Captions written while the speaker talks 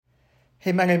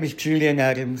Hey, my name is Julian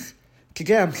Adams.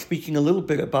 Today I'm speaking a little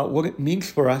bit about what it means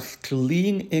for us to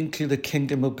lean into the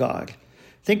kingdom of God.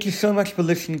 Thank you so much for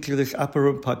listening to this Upper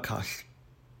Room podcast.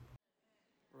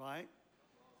 Right?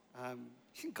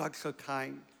 Isn't God so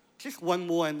kind? Just one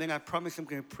more and then I promise I'm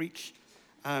going to preach.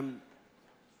 I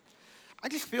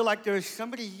just feel like there is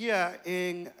somebody here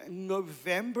in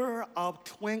November of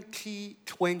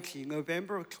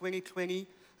 2020.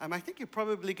 I think you're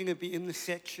probably going to be in the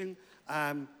section.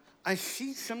 I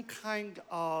see some kind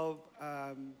of,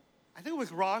 I think it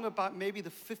was wrong about maybe the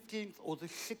 15th or the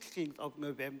 16th of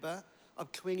November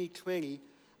of 2020.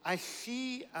 I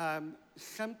see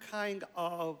some kind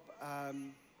of,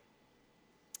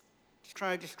 just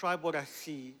trying to describe what I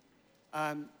see.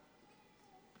 I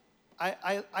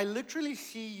literally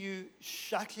see you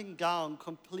shutting down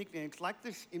completely. It's like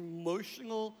this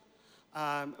emotional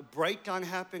breakdown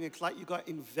happened. It's like you got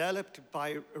enveloped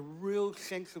by a real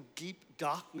sense of deep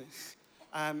darkness.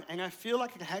 And I feel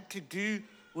like it had to do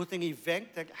with an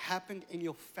event that happened in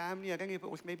your family. I don't know if it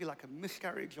was maybe like a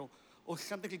miscarriage or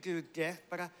something to do with death,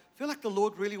 but I feel like the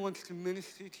Lord really wants to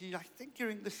minister to you. I think you're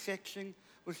in this section.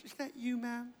 Is that you,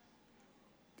 ma'am?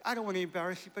 I don't want to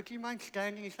embarrass you, but do you mind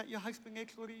standing? Is that your husband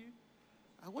next door to you?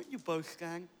 I want you both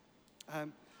stand.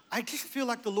 I just feel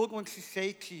like the Lord wants to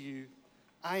say to you,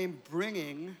 I am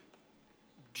bringing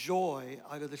joy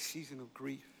out of the season of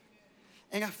grief.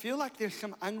 And I feel like there's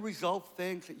some unresolved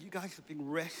things that you guys have been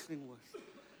wrestling with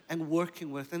and working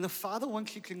with. And the Father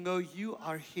wants you to know you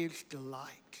are His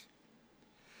delight.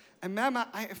 And ma'am,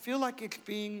 I feel like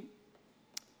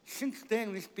since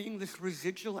then, there's been this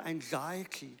residual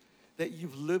anxiety that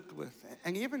you've lived with.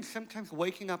 And even sometimes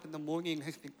waking up in the morning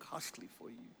has been costly for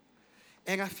you.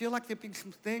 And I feel like there have been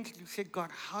some things you said,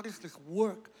 God, how does this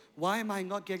work? Why am I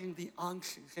not getting the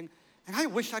answers? And I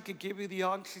wish I could give you the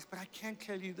answers, but I can't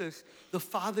tell you this. The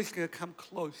Father's going to come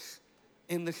close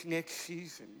in this next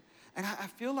season. And I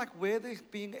feel like where there's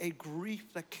been a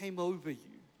grief that came over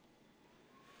you,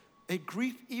 a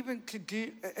grief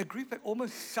that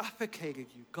almost suffocated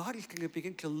you, God is going to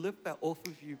begin to lift that off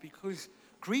of you, because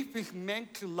grief is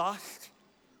meant to last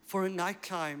for a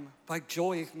nighttime, but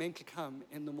joy is meant to come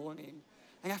in the morning.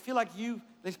 And I feel like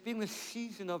there's been this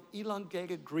season of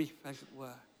elongated grief, as it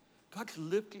were. God's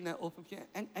lifting that off of you.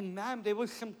 And ma'am, there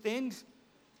was some things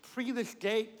pre this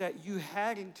date that you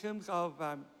had in terms of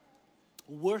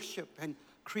worship and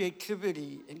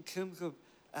creativity, in terms of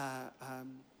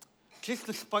just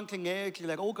the spontaneity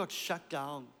that all got shut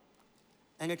down.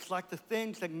 And it's like the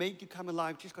things that made you come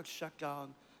alive just got shut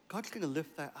down. God's going to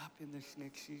lift that up in this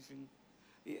next season.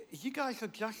 You guys are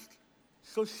just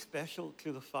so special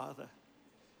to the Father.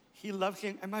 He loves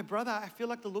you. And my brother, I feel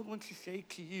like the Lord wants to say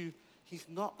to you, He's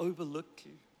not overlooked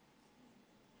you.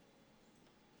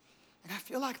 And I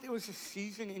feel like there was a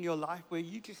season in your life where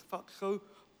you just felt so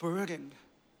burdened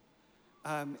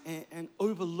and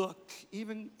overlooked,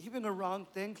 even around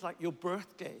things like your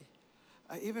birthday,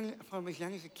 even from as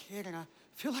young as a kid. And I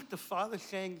feel like the Father's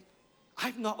saying,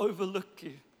 I've not overlooked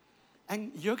you.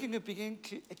 And you're going to begin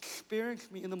to experience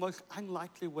me in the most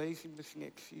unlikely ways in this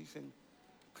next season.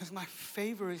 Because my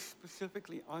favor is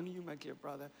specifically on you, my dear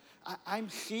brother. I'm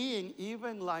seeing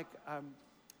even like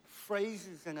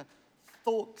phrases and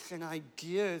thoughts and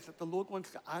ideas that the Lord wants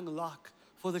to unlock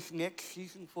for this next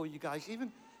season for you guys.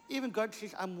 Even God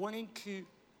says, I'm wanting to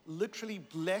literally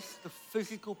bless the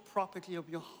physical property of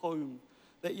your home,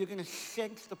 that you're going to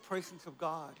sense the presence of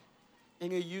God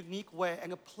in a unique way.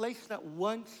 And a place that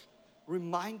once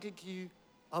reminded you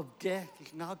of death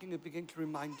is now going to begin to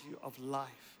remind you of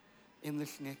life in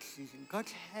this next season.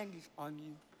 God's hand is on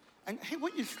you. And hey, why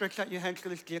don't you stretch out your hands to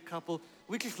this dear couple?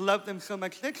 We just love them so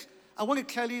much. I want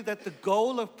to tell you that the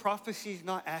goal of prophecy is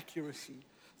not accuracy.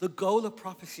 The goal of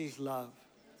prophecy is love.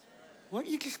 Why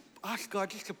don't you just ask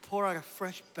God just to pour out a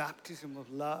fresh baptism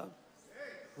of love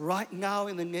right now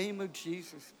in the name of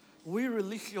Jesus. We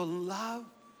release your love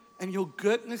and your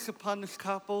goodness upon this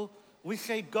couple. We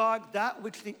say, God, that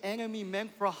which the enemy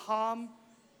meant for harm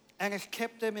and has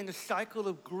kept them in a cycle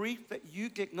of grief that you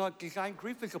did not design.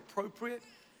 Grief is appropriate.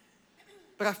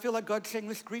 But I feel like God's saying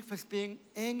this grief has been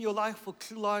in your life for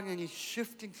too long, and He's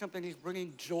shifting something. He's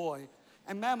bringing joy.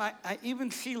 And ma'am, I even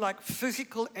see like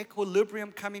physical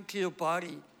equilibrium coming to your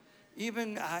body.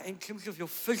 Even in terms of your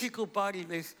physical body,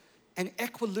 there's an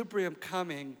equilibrium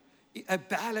coming, a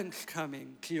balance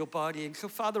coming to your body. And so,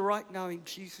 Father, right now in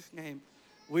Jesus' name,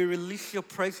 we release your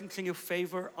presence and your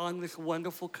favor on this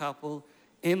wonderful couple.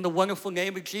 In the wonderful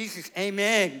name of Jesus,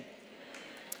 amen.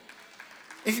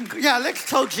 Yeah, let's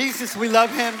tell Jesus we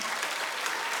love Him.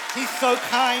 He's so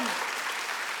kind.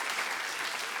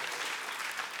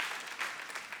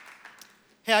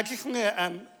 Hey, I just want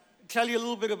to tell you a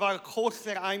little bit about a course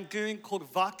that I'm doing called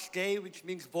Vox Dei, which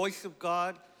means Voice of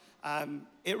God.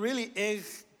 It really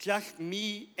is just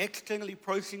me externally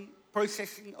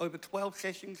processing over 12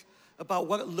 sessions about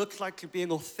what it looks like to be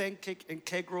an authentic,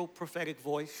 integral, prophetic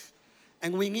voice.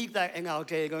 And we need that in our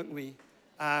day, don't we?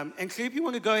 And so if you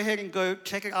want to go ahead and go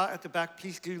check it out at the back,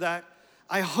 please do that.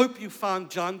 I hope you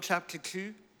found John chapter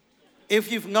 2.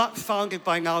 If you've not found it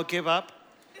by now, give up.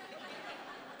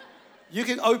 You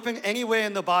can open anywhere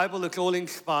in the Bible, it's all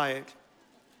inspired.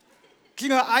 Do you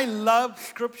know, I love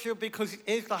Scripture because it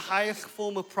is the highest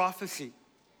form of prophecy.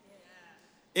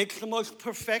 It's the most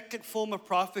perfected form of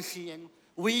prophecy, and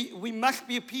we must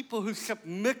be a people who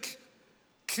submit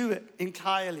to it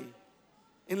entirely.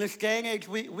 In this day and age,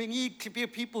 we need to be a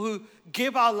people who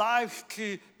give our lives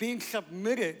to being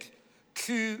submitted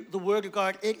to the Word of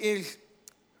God. It is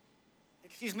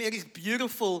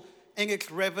beautiful in its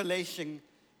revelation.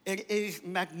 It is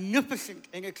magnificent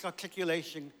in its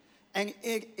articulation. And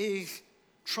it is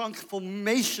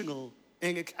transformational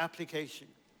in its application.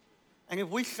 And if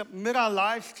we submit our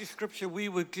lives to Scripture, we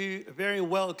would do very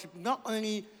well to not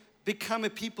only become a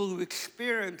people who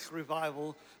experience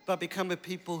revival, but become a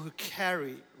people who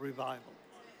carry revival.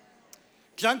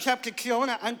 John chapter 2, I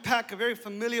want to unpack a very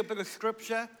familiar bit of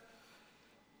Scripture.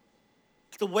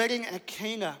 It's the wedding at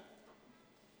Cana.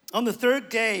 On the third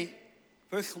day,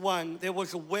 verse 1, there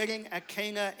was a wedding at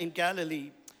Cana in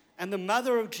Galilee, and the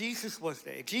mother of Jesus was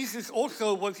there. Jesus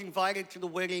also was invited to the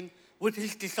wedding with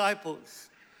his disciples.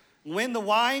 When the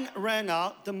wine ran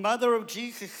out, the mother of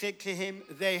Jesus said to him,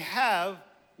 "They have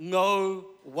no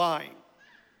wine."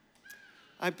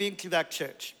 I've been to that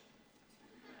church.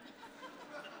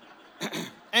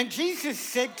 And Jesus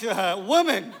said to her,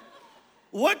 "Woman,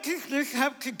 what does this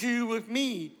have to do with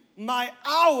me? My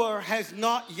hour has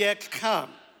not yet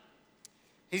come."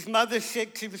 His mother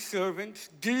said to the servants,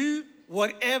 "Do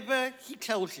whatever he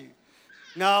tells you."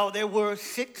 Now, there were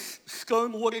 6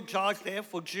 stone water jars there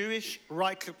for Jewish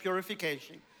rites of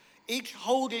purification, each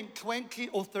holding 20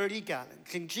 or 30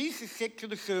 gallons. And Jesus said to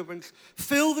the servants,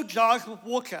 "Fill the jars with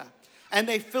water." And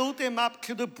they filled them up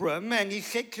to the brim. And he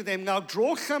said to them, "Now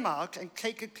draw some out and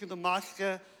take it to the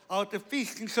master of the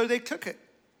feast." And so they took it.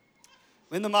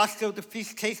 When the master of the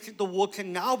feast tasted the water,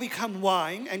 now become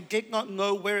wine, and did not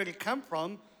know where it had come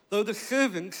from, though the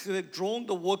servants who had drawn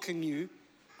the water knew,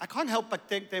 I can't help but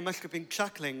think they must have been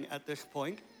chuckling at this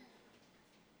point.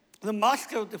 The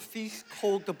master of the feast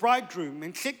called the bridegroom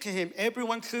and said to him,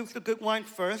 "Everyone serves the good wine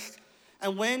first,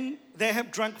 and when they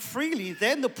have drunk freely,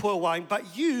 then the poor wine.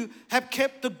 But you have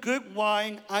kept the good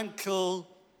wine until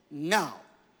now."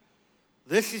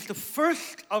 This is the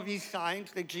first of his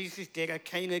signs that Jesus did at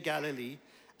Cana, Galilee,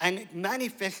 and it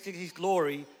manifested his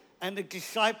glory, and the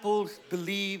disciples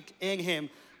believed in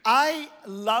him. I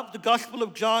love the Gospel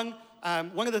of John.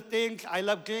 One of the things I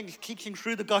love doing is teaching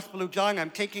through the Gospel of John.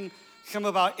 I'm taking some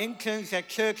of our interns at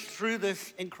church through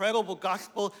this incredible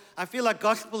gospel. I feel like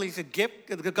gospel is a gift.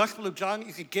 The Gospel of John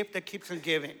is a gift that keeps on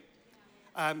giving.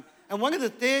 And one of the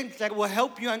things that will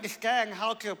help you understand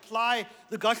how to apply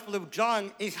the Gospel of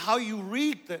John is how you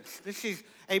read this. This is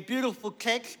a beautiful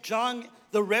text. John,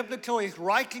 the Revelator, is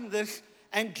writing this.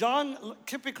 And John,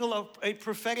 typical of a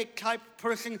prophetic type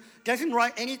person, doesn't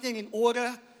write anything in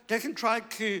order, doesn't try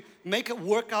to make it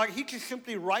work out. He just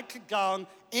simply writes it down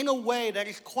in a way that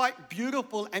is quite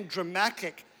beautiful and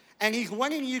dramatic. And he's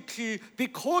wanting you to be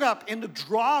caught up in the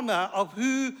drama of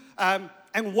who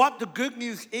and what the good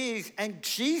news is. And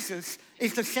Jesus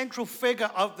is the central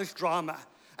figure of this drama.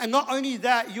 And not only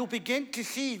that, you'll begin to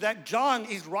see that John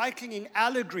is writing in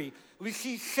allegory. We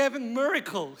see 7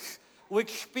 miracles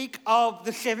which speak of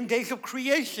the 7 days of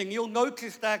creation. You'll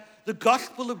notice that the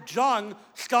Gospel of John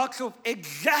starts off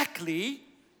exactly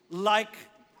like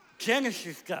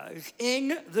Genesis does.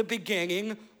 In the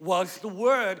beginning was the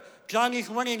Word. John is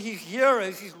wanting his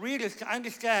hearers, his readers, to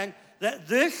understand that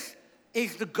this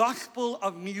is the gospel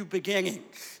of new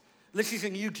beginnings. This is a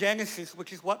new Genesis,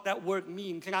 which is what that word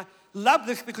means. And I love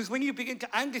this because when you begin to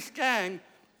understand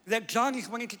that John is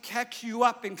wanting to catch you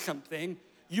up in something,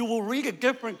 you will read it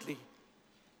differently.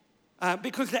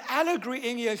 Because the allegory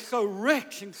in here is so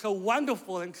rich and so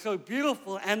wonderful and so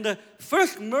beautiful. And the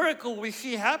first miracle we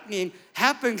see happening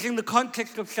happens in the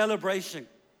context of celebration.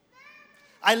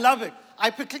 I love it. I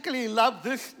particularly love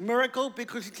this miracle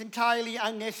because it's entirely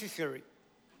unnecessary.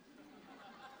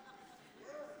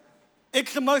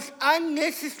 It's the most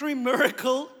unnecessary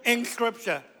miracle in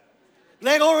Scripture.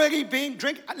 They'd already been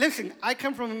drinking. Listen, I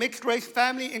come from a mixed race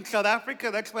family in South Africa.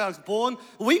 That's where I was born.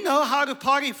 We know how to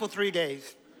party for 3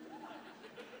 days.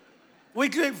 We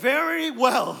do it very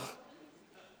well.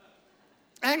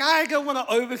 And I don't want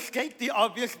to overstate the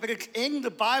obvious, but it's in the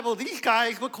Bible. These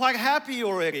guys were quite happy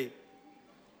already.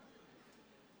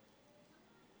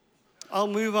 I'll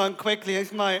move on quickly.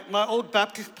 As my old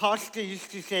Baptist pastor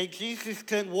used to say, Jesus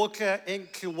turned water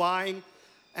into wine,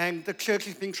 and the church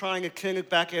has been trying to turn it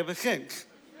back ever since.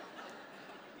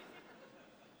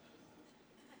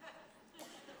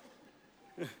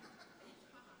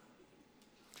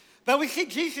 But we see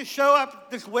Jesus show up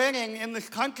at this wedding in this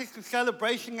context of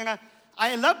celebration, and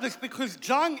I love this because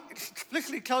John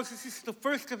explicitly tells us this is the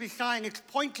first of his sign. It's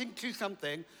pointing to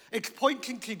something. It's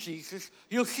pointing to Jesus.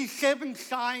 You'll see 7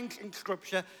 signs in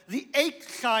Scripture. The 8th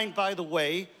sign, by the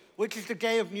way, which is the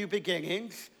day of new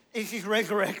beginnings, is his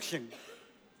resurrection.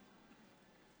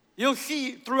 You'll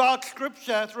see throughout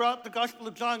Scripture, throughout the Gospel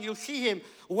of John, you'll see him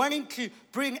wanting to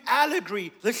bring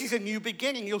allegory. This is a new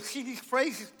beginning. You'll see these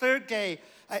phrases, third day.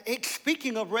 It's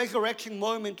speaking of resurrection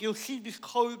moment. You'll see these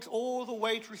codes all the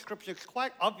way through Scripture. It's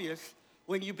quite obvious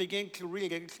when you begin to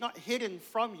read it. It's not hidden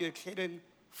from you. It's hidden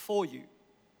for you.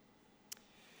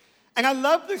 And I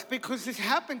love this because this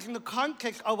happens in the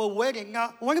context of a wedding.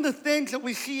 Now, one of the things that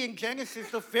we see in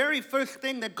Genesis, the very first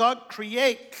thing that God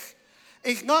creates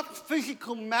is not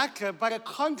physical matter, but a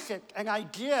concept, an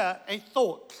idea, a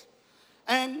thought.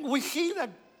 And we see that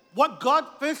what God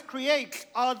first creates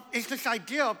is this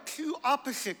idea of 2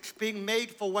 opposites being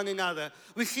made for one another.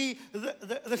 We see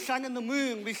the sun and the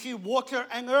moon. We see water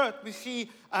and earth. We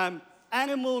see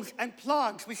animals and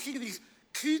plants. We see these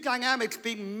 2 dynamics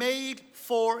being made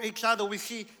for each other. We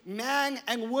see man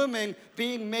and woman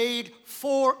being made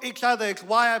for each other. It's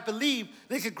why I believe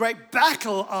there's a great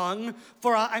battle on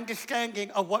for our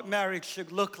understanding of what marriage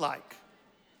should look like.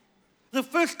 The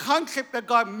first concept that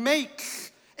God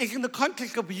makes is in the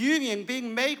context of union,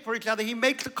 being made for each other. He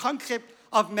makes the concept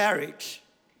of marriage.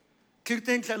 2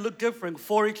 things that look different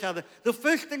for each other. The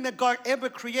first thing that God ever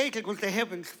created was the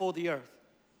heavens for the earth.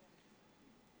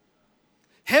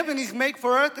 Heaven is made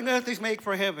for earth and earth is made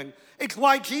for heaven. It's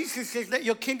why Jesus says, let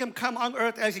your kingdom come on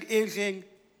earth as it is in.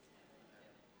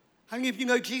 How many of you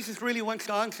know Jesus really wants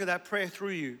to answer that prayer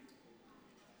through you?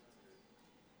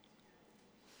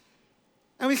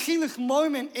 And we see this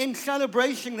moment in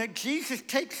celebration that Jesus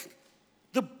takes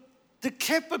the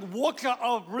tepid water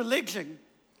of religion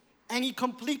and he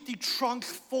completely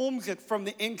transforms it from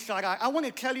the inside out. I want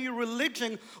to tell you,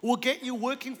 religion will get you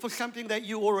working for something that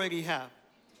you already have.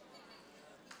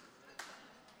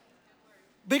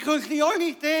 Because the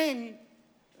only thing,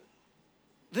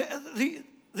 the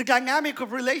dynamic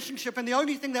of relationship and the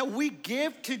only thing that we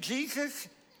give to Jesus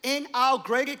in our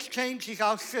great exchange is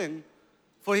our sin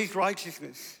for his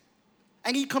righteousness.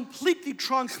 And he completely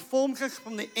transforms us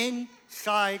from the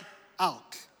inside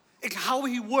out. It's how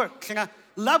he works. And I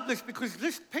love this because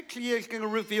this picture here is going to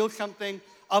reveal something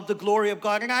of the glory of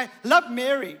God. And I love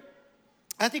Mary.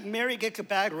 I think Mary gets a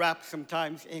bad rap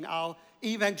sometimes in our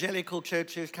evangelical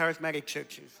churches, charismatic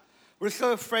churches. We're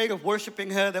so afraid of worshiping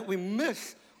her that we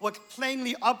miss what's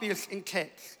plainly obvious in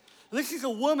text. This is a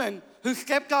woman who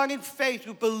stepped out in faith,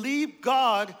 who believed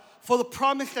God for the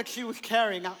promise that she was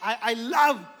carrying. I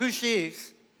love who she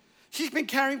is. She's been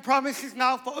carrying promises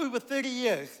now for over 30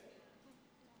 years.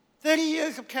 30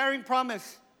 years of carrying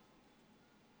promise.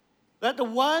 That the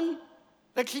one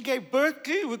that she gave birth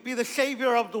to would be the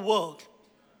Savior of the world.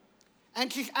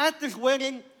 And she's at this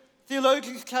wedding.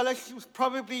 Theologians tell us she was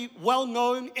probably well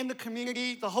known in the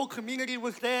community. The whole community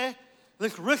was there.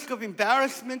 This risk of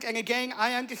embarrassment, and again,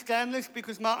 I understand this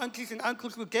because my aunties and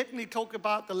uncles would definitely talk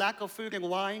about the lack of food and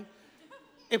wine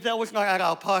if that was not at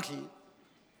our party.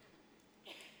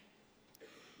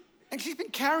 And she's been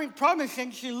carrying promise,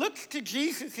 and she looks to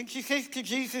Jesus, and she says to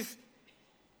Jesus,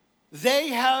 they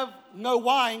have no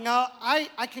wine. Now,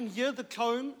 I can hear the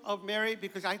tone of Mary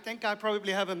because I think I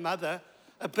probably have a mother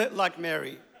a bit like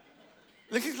Mary.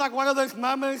 This is like one of those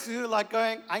mamas who are like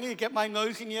going, I need to get my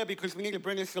nose in here because we need to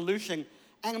bring a solution.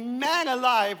 And man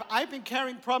alive, I've been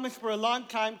carrying promise for a long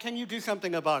time. Can you do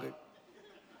something about it?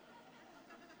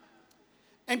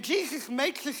 And Jesus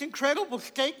makes this incredible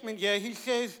statement here. He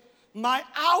says, my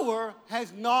hour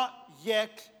has not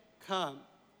yet come.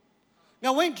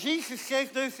 Now, when Jesus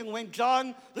says this and when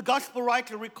John, the gospel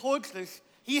writer, records this,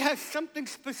 he has something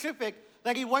specific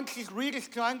that he wants his readers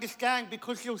to understand,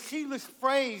 because you'll see this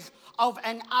phrase of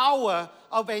an hour,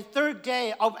 of a third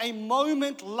day, of a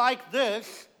moment like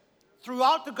this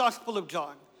throughout the Gospel of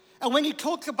John. And when he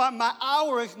talks about my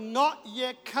hour has not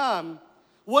yet come,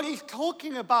 what he's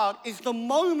talking about is the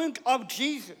moment of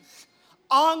Jesus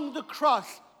on the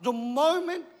cross, the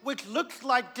moment which looks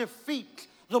like defeat,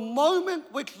 the moment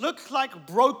which looks like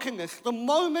brokenness, the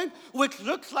moment which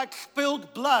looks like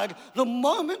spilled blood, the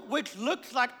moment which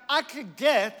looks like utter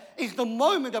death is the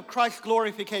moment of Christ's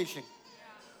glorification.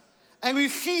 And we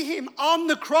see him on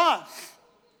the cross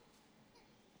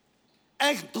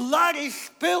as blood is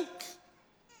spilt.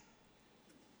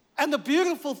 And the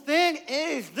beautiful thing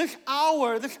is this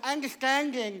hour, this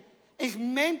understanding is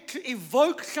meant to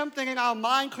evoke something in our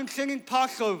mind concerning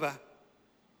Passover.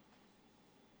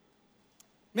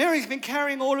 Mary's been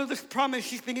carrying all of this promise.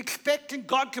 She's been expecting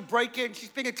God to break in. She's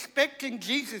been expecting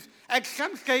Jesus at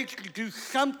some stage to do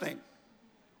something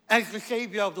as the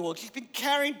Savior of the world. She's been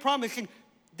carrying promise. And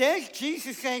there's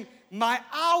Jesus saying, my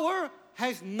hour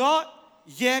has not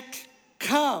yet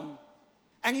come.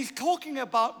 And he's talking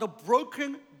about the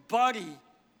broken body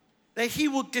that he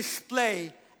will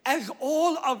display as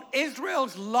all of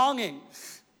Israel's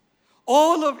longings,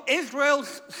 all of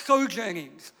Israel's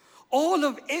sojournings, all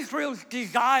of Israel's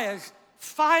desires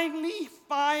finally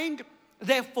find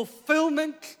their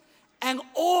fulfillment and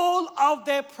all of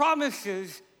their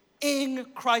promises in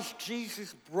Christ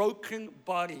Jesus' broken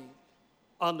body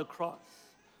on the cross.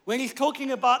 When he's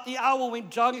talking about the hour when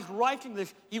John is writing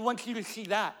this, he wants you to see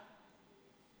that.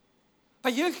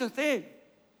 But here's the thing.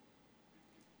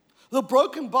 The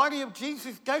broken body of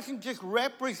Jesus doesn't just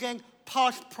represent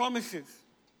past promises.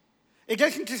 It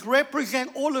doesn't just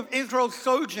represent all of Israel's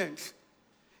sojourns.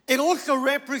 It also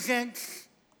represents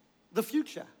the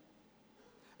future.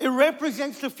 It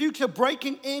represents the future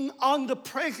breaking in on the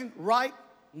present right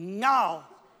now.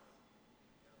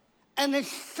 And there's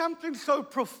something so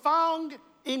profound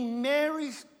in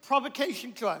Mary's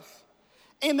provocation to us,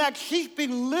 in that she's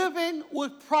been living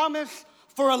with promise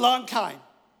for a long time.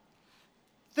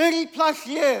 30 plus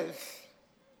years.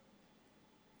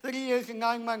 30 years and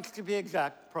 9 months to be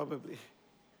exact, probably.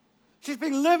 She's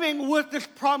been living with this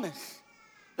promise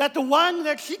that the one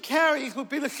that she carries will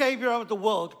be the Savior of the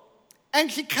world.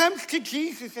 And she comes to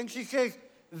Jesus and she says,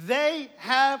 they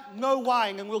have no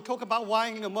wine. And we'll talk about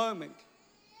wine in a moment.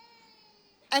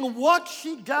 And what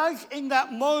she does in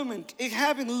that moment is,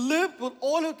 having lived with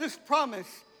all of this promise,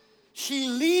 she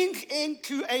leans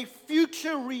into a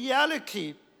future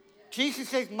reality. Jesus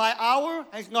says, my hour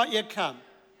has not yet come.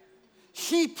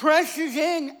 She presses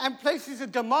in and places a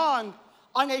demand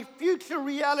on a future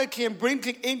reality and brings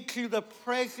it into the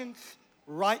present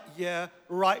right here,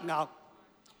 right now.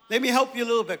 Let me help you a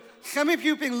little bit. Some of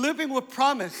you have been living with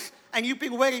promise and you've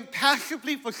been waiting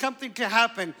passively for something to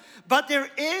happen. But there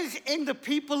is in the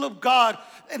people of God,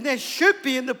 and there should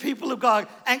be in the people of God,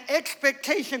 an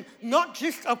expectation not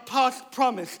just of past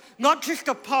promise, not just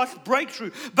a past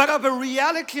breakthrough, but of a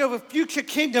reality of a future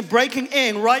kingdom breaking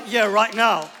in right here, right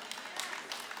now.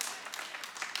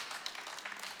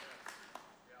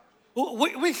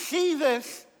 We see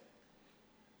this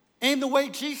in the way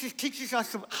Jesus teaches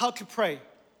us how to pray.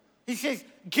 He says,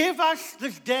 give us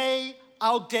this day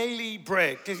our daily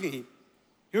bread, doesn't he?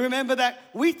 You remember that?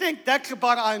 We think that's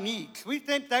about our needs. We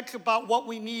think that's about what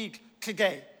we need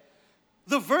today.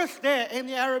 The verse there in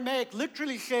the Aramaic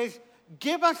literally says,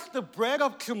 give us the bread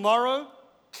of tomorrow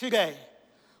today.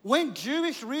 When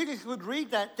Jewish readers would read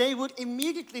that, they would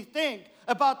immediately think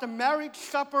about the marriage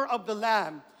supper of the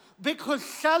Lamb, because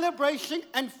celebration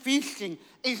and feasting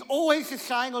is always a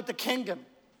sign of the kingdom.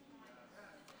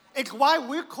 It's why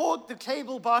we're called the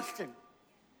Table Boston.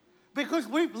 Because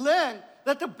we've learned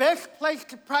that the best place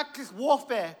to practice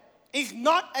warfare is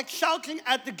not at shouting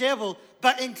at the devil,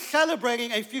 but in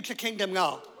celebrating a future kingdom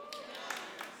now.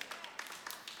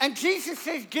 And Jesus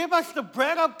says, give us the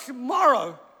bread of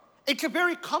tomorrow. It's a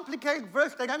very complicated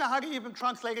verse. They don't know how to even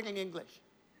translate it in English.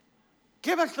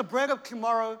 Give us the bread of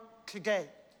tomorrow today.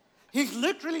 He's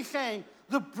literally saying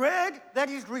the bread that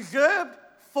is reserved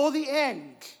for the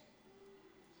end.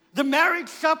 The marriage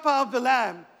supper of the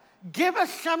Lamb. Give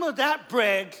us some of that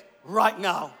bread right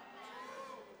now.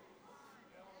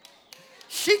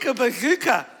 Shika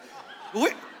bazooka.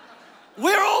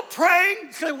 We're all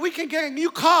praying so we can get a new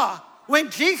car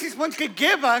when Jesus wants to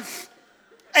give us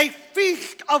a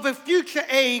feast of a future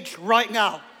age right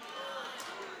now.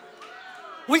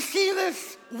 We see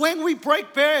this when we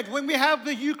break bread, when we have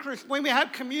the Eucharist, when we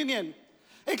have communion.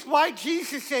 It's why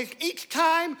Jesus says, each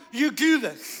time you do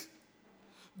this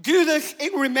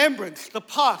in remembrance, the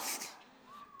past,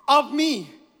 of me.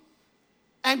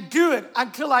 And do it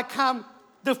until I come,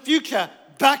 the future,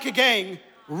 back again,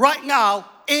 right now,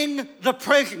 in the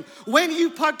present. When you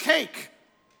partake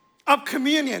of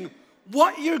communion,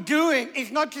 what you're doing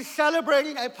is not just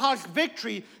celebrating a past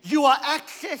victory, you are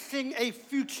accessing a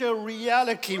future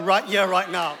reality right here, right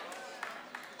now.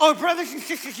 Oh, brothers and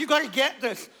sisters, you got to get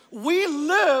this. We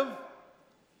live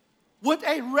with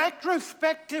a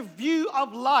retrospective view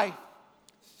of life,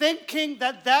 thinking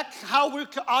that that's how we're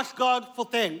to ask God for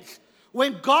things.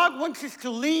 When God wants us to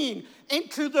lean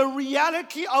into the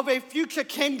reality of a future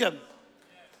kingdom,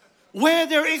 where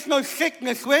there is no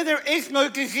sickness, where there is no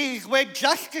disease, where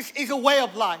justice is a way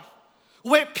of life,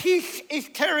 where peace is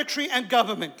territory and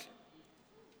government.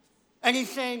 And he's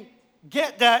saying,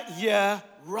 get that here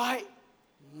right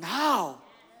now.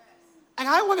 And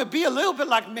I want to be a little bit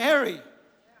like Mary,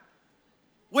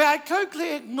 where I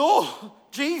totally ignore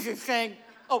Jesus saying,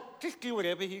 oh, just do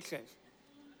whatever he says.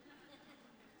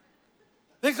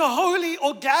 There's a holy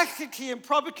audacity and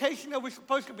provocation that we're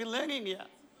supposed to be learning here.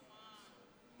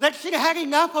 That she had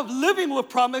enough of living with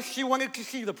promise, she wanted to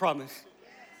see the promise.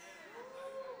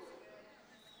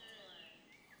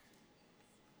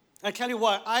 I tell you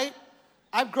what,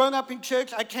 I've grown up in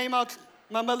church. I came out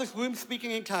my mother's womb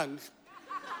speaking in tongues.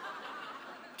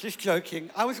 Just joking.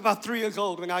 I was about 3 years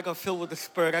old when I got filled with the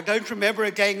Spirit. I don't remember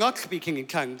a day not speaking in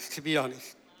tongues, to be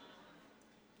honest.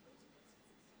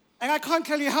 And I can't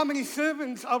tell you how many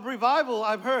sermons of revival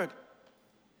I've heard.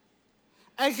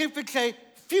 As if it's a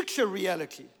future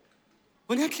reality,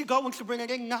 when actually God wants to bring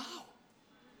it in now.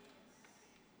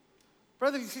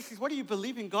 Brothers and sisters, what do you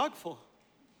believe in God for?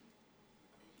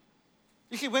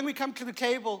 You see, when we come to the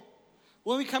table,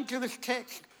 when we come to this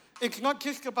text, it's not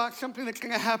just about something that's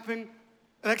going to happen,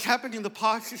 that's happened in the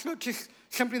past. It's not just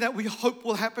something that we hope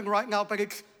will happen right now, but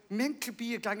it's meant to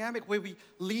be a dynamic where we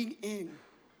lean in.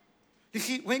 You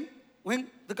see, when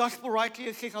the gospel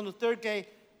writer says on the third day,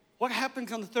 what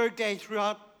happens on the third day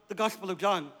throughout the Gospel of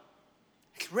John?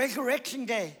 It's Resurrection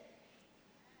Day.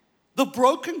 The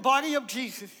broken body of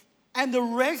Jesus and the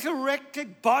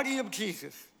resurrected body of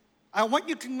Jesus. I want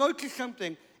you to notice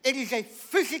something. It is a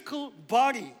physical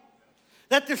body.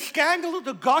 That the scandal of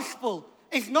the gospel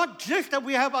is not just that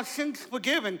we have our sins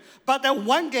forgiven, but that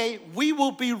one day we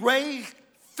will be raised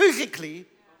physically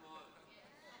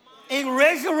in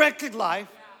resurrected life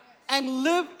and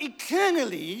live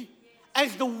eternally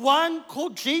as the one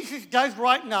called Jesus does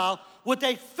right now, with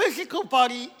a physical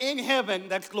body in heaven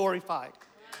that's glorified.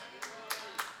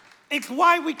 It's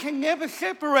why we can never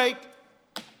separate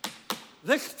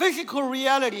this physical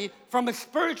reality from a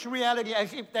spiritual reality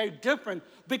as if they're different,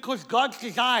 because God's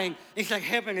design is that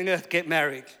heaven and earth get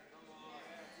married.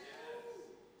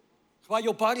 That's why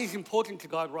your body is important to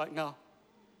God right now.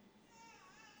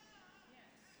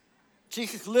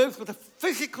 Jesus lives with a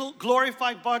physical,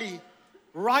 glorified body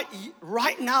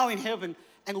right now in heaven,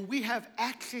 and we have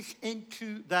access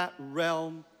into that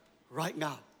realm right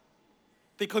now.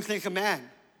 Because there's a man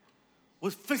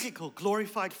with physical,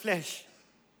 glorified flesh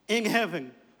in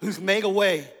heaven who's made a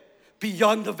way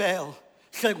beyond the veil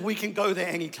so that we can go there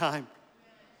anytime.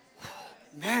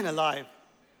 Man alive,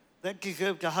 that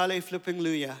deserved a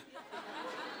hallelujah.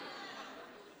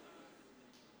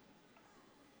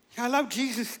 I love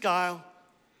Jesus' style.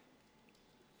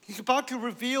 He's about to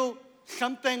reveal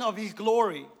something of his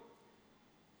glory.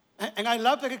 And I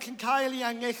love that it's entirely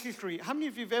unnecessary. How many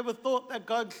of you have ever thought that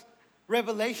God's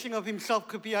revelation of himself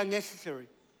could be unnecessary?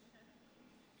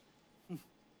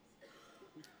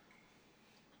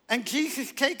 And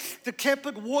Jesus takes the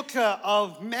tepid water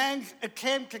of man's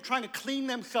attempt at trying to clean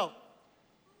themselves,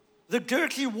 the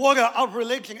dirty water of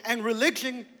religion, and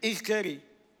religion is dirty.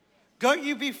 Don't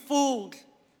you be fooled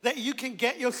that you can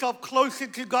get yourself closer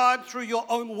to God through your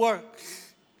own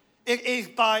works. It is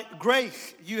by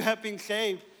grace you have been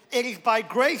saved. It is by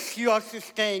grace you are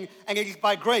sustained, and it is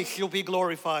by grace you'll be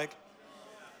glorified.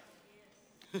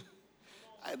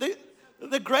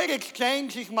 The great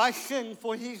exchange is my sin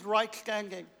for his right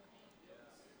standing.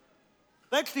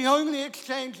 That's the only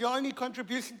exchange, the only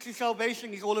contribution to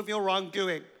salvation is all of your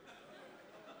wrongdoing.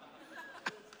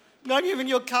 Not even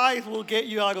your tithe will get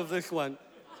you out of this one.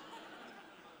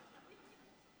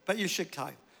 But you should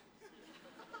tithe.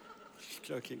 Just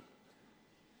joking.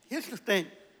 Here's the thing.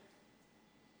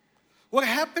 What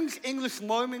happens in this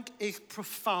moment is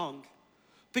profound,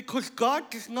 because God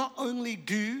does not only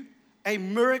do a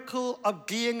miracle of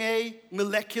DNA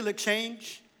molecular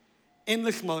change in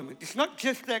this moment. It's not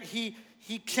just that he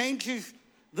changes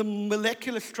the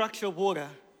molecular structure of water.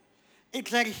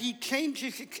 It's that he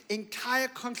changes its entire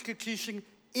constitution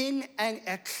in an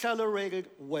accelerated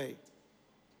way.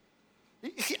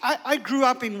 You see, I grew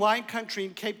up in wine country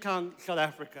in Cape Town, South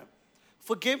Africa.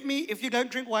 Forgive me if you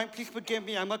don't drink wine, please forgive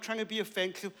me. I'm not trying to be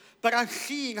offensive, but I've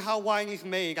seen how wine is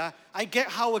made. I get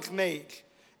how it's made.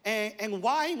 And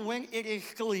wine, when it is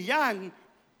still young,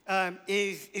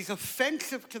 is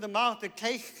offensive to the mouth. It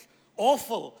tastes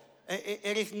awful.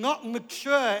 It is not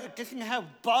mature. It doesn't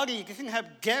have body. It doesn't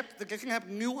have depth. It doesn't have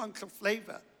nuance of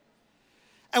flavor.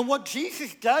 And what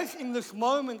Jesus does in this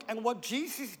moment and what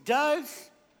Jesus does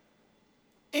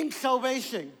in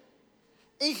salvation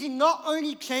is he not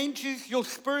only changes your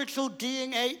spiritual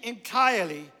DNA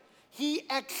entirely, he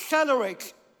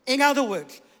accelerates. In other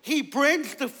words, he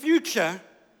brings the future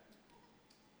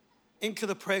into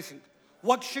the present.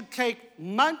 What should take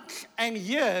months and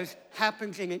years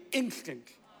happens in an instant.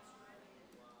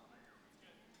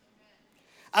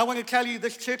 I want to tell you,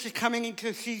 this church is coming into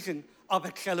a season of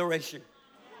acceleration.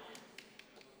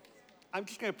 I'm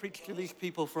just going to preach to these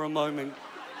people for a moment.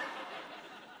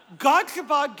 God's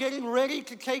about getting ready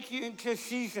to take you into a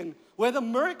season where the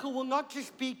miracle will not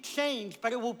just be change,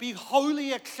 but it will be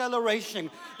holy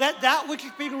acceleration. That which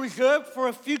has been reserved for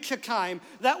a future time,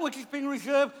 that which has been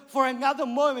reserved for another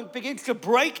moment begins to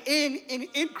break in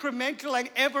incremental and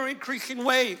ever-increasing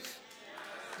ways.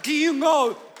 Do you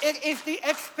know it is the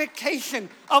expectation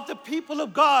of the people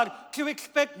of God to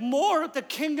expect more of the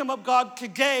kingdom of God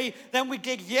today than we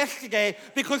did yesterday,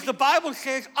 because the Bible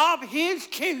says of his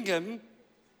kingdom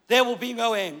there will be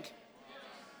no end.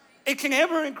 It's an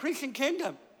ever-increasing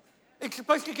kingdom. It's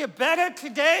supposed to get better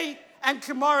today and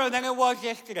tomorrow than it was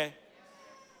yesterday.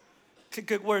 It's a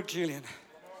good word, Julian.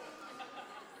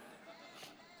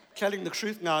 Telling the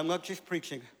truth now, I'm not just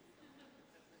preaching.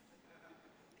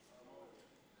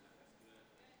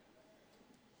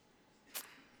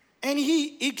 And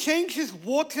he changes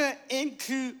water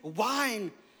into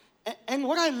wine. And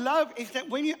what I love is that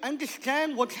when you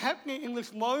understand what's happening in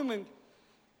this moment,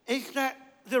 is that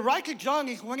the writer John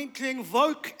is wanting to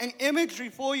invoke an imagery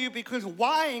for you, because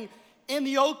wine in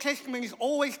the Old Testament is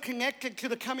always connected to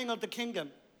the coming of the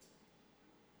kingdom.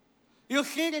 You'll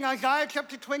see it in Isaiah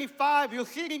chapter 25. You'll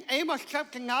see it in Amos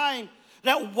chapter 9.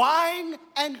 That wine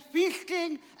and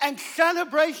feasting and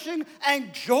celebration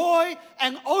and joy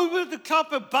and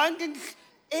over-the-top abundance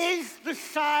is the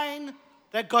sign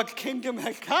that God's kingdom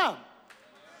has come.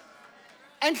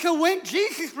 And so when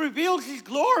Jesus reveals his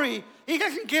glory, he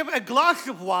doesn't give a glass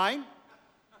of wine.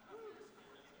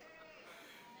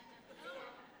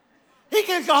 He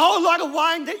gives a whole lot of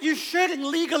wine that you shouldn't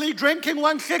legally drink in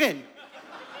one sitting.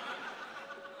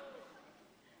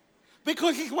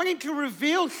 Because he's wanting to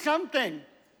reveal something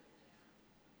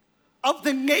of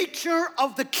the nature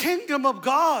of the kingdom of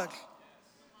God.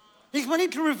 He's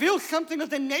wanting to reveal something of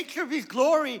the nature of his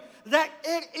glory, that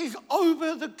it is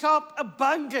over-the-top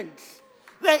abundance.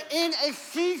 That in a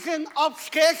season of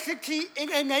scarcity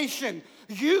in a nation,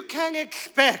 you can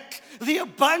expect the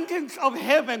abundance of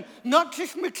heaven, not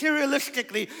just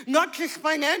materialistically, not just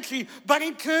financially, but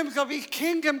in terms of his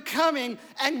kingdom coming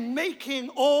and making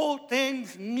all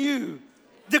things new.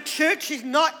 The church is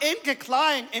not in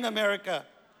decline in America.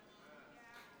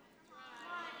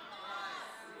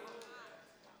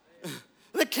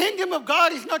 The kingdom of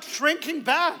God is not shrinking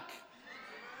back.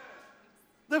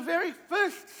 The very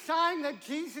first sign that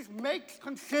Jesus makes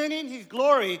concerning his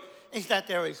glory is that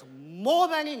there is more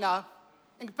than enough.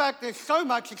 In fact, there's so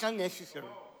much it's unnecessary.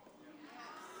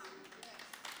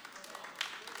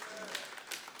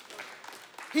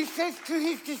 He says to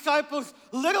his disciples,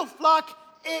 little flock,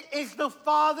 it is the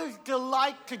Father's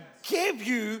delight to give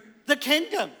you the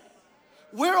kingdom.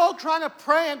 We're all trying to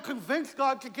pray and convince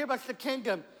God to give us the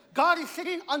kingdom. God is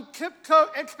sitting on tiptoe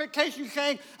expectation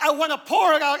saying, I want to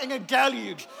pour it out in a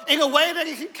deluge, in a way that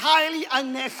is entirely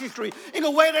unnecessary, in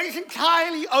a way that is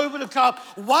entirely over the top.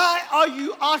 Why are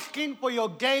you asking for your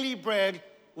daily bread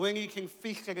when you can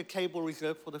feast at a table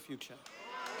reserved for the future?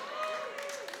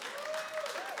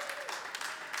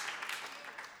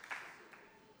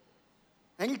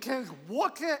 And he turns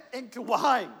water into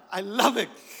wine. I love it.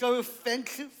 So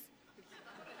offensive.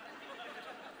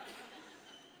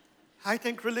 I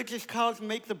think religious cows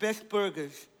make the best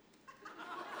burgers.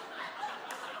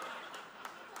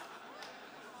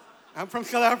 I'm from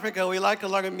South Africa. We like a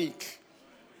lot of meat.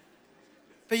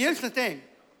 But here's the thing.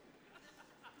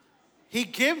 He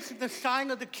gives the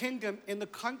sign of the kingdom in the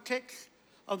context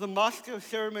of the master of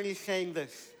ceremonies saying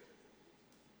this.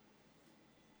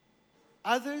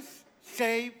 Others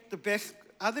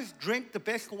drink the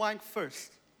best wine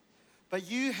first, but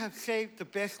you have saved the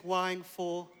best wine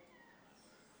for...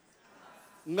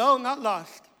 No, not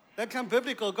last. That's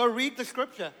unbiblical. Go read the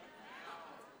scripture.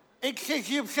 It says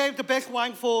you've saved the best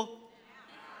wine for...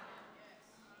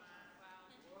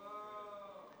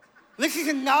 This is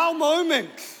a now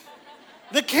moment.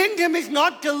 The kingdom is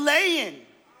not delaying.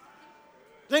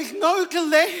 There's no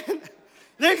delay.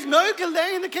 There's no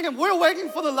delay in the kingdom. We're waiting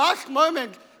for the last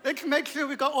moment. Let's make sure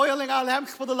we've got oil in our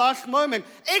lamps for the last moment.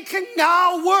 It's a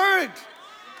now word.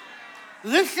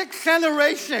 This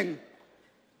acceleration,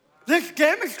 this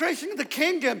demonstration of the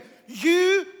kingdom,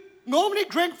 you normally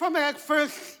drink from it at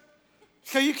first,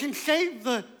 So you can save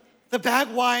the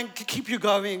bad wine to keep you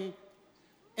going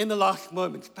in the last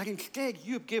moments. But instead,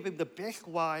 you've given the best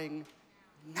wine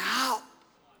now.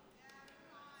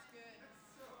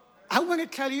 I want to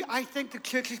tell you, I think the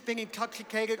church has been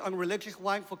intoxicated on religious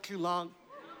wine for too long.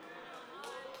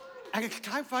 And it's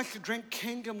time for us to drink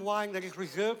kingdom wine that is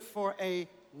reserved for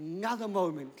another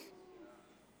moment.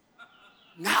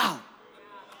 Now.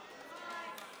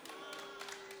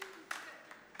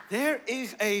 There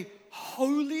is a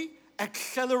holy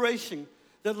acceleration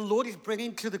that the Lord is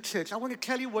bringing to the church. I want to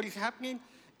tell you what is happening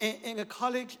in a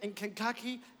college in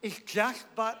Kentucky is just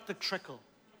but the trickle.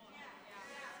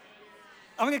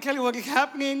 I'm going to tell you what is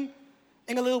happening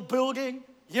in a little building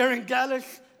here in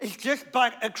Dallas is just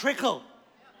but a trickle.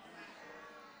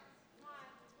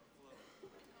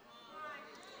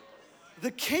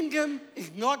 The kingdom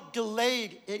is not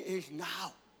delayed, it is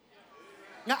now.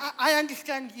 Now, I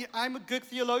understand I'm a good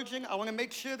theologian. I want to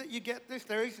make sure that you get this.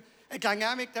 There is a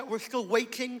dynamic that we're still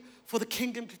waiting for the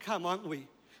kingdom to come, aren't we?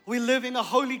 We live in a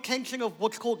holy tension of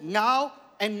what's called now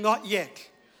and not yet.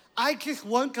 I just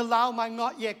won't allow my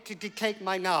not yet to dictate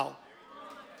my now.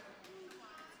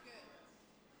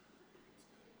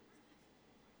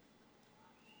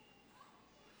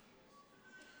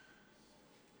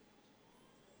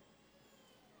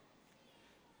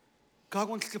 God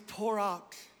wants to pour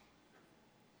out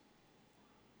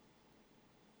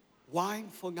wine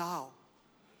for now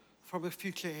from a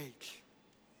future age.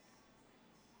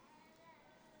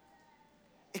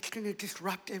 It's going to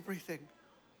disrupt everything.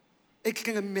 It's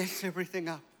going to mess everything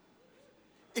up.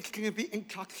 It's going to be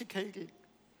intoxicating.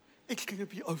 It's going to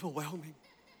be overwhelming.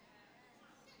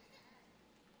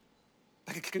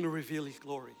 But it's going to reveal His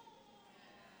glory.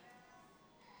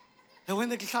 And when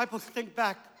the disciples think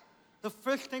back, the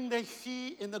first thing they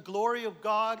see in the glory of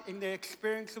God in their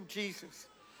experience of Jesus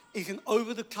is an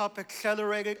over-the-top,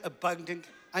 accelerated, abundant,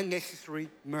 unnecessary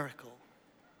miracle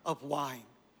of wine,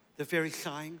 the very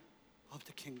sign of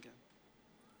the kingdom.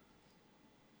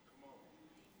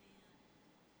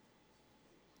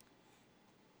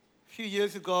 A few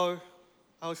years ago,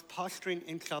 I was pastoring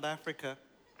in South Africa,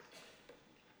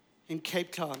 in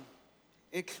Cape Town.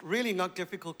 It's really not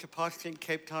difficult to pastor in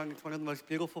Cape Town. It's one of the most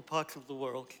beautiful parts of the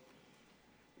world.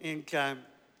 And I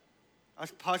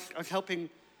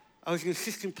was an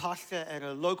assistant pastor at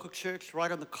a local church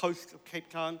right on the coast of Cape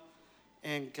Town.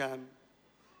 And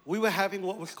we were having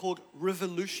what was called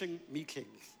revolution meetings.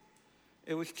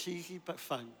 It was cheesy but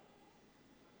fun.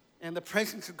 And the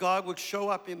presence of God would show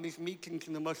up in these meetings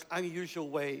in the most unusual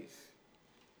ways.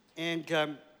 And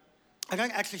I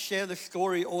don't actually share this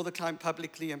story all the time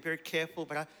publicly. I'm very careful,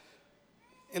 but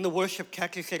in the worship,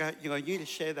 Kathy said, you need to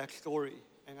share that story.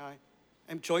 And I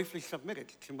am joyfully submitted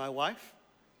to my wife.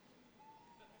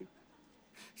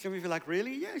 Some of you are like,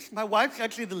 really? Yes, my wife's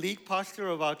actually the lead pastor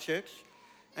of our church.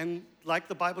 And like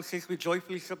the Bible says, we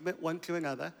joyfully submit one to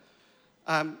another.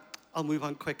 I'll move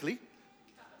on quickly.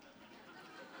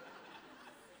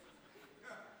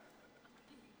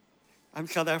 I'm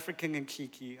South African and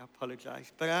cheeky, I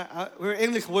apologize. But we were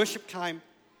in this worship time,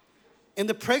 and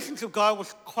the presence of God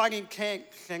was quite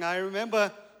intense. And I remember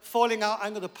falling out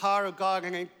under the power of God,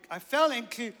 and I fell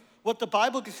into what the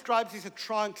Bible describes as a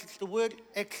trance. It's the word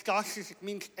ecstasis. It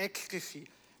means ecstasy.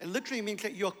 It literally means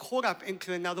that you're caught up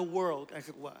into another world, as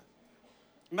it were.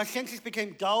 My senses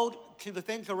became dulled to the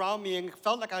things around me, and it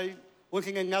felt like I was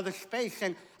in another space.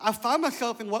 And I found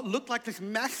myself in what looked like this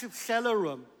massive cellar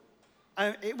room.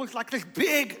 It was like this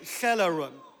big cellar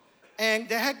room. And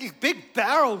they had these big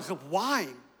barrels of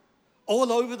wine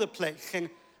all over the place. And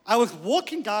I was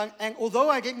walking down, and although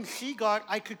I didn't see God,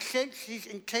 I could sense His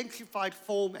intensified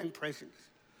form and presence.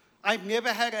 I've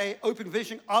never had an open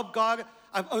vision of God.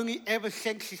 I've only ever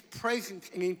sensed His presence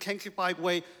in an intensified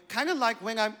way. Kind of like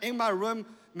when I'm in my room,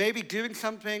 maybe doing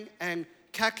something, and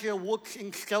Katya walks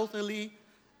in stealthily,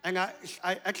 and I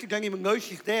actually don't even know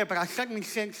she's there, but I suddenly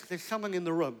sense there's someone in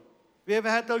the room. Have you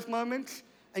ever had those moments?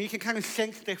 And you can kind of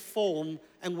sense their form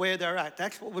and where they're at.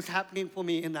 That's what was happening for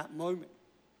me in that moment.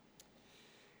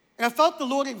 And I felt the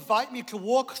Lord invite me to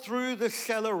walk through the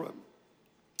cellar room.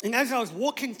 And as I was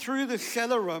walking through the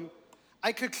cellar room,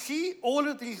 I could see all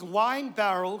of these wine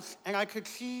barrels, and I could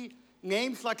see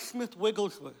names like Smith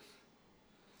Wigglesworth.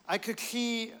 I could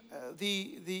see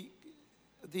the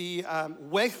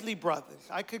Wesley brothers.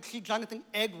 I could see Jonathan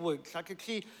Edwards. I could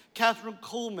see Catherine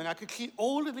Kuhlman. I could see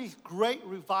all of these great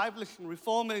revivalists and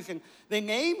reformers, and their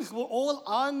names were all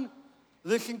on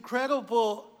this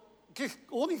incredible, just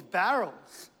all these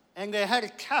barrels. And they had a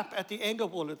cap at the end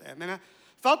of all of them. And I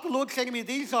felt the Lord saying to me,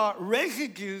 these are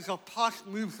residues of past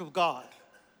moves of God.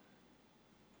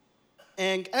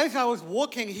 And as I was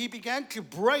walking, he began to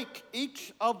break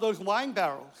each of those wine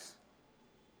barrels.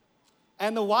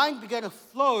 And the wine began to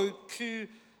flow to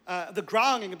the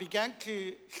ground, and it began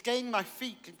to stain my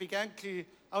feet.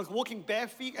 I was walking bare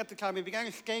feet at the time. It began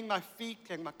to stain my feet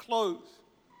and my clothes.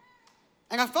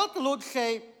 And I felt the Lord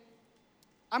say,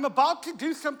 I'm about to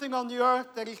do something on the earth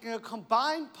that is going to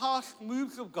combine past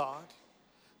moves of God,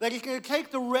 that is going to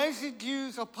take the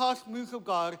residues of past moves of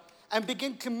God and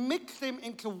begin to mix them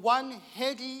into one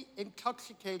heady,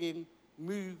 intoxicating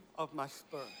move of my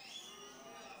spirit.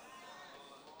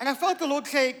 And I felt the Lord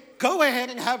say, go ahead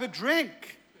and have a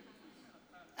drink.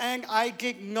 And I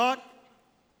did not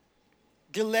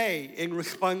delay in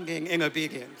responding in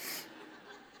obedience.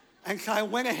 And so I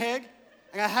went ahead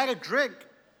and I had a drink.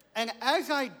 And as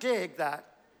I did that,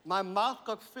 my mouth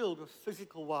got filled with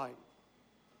physical wine.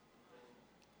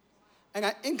 And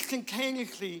I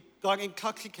instantaneously got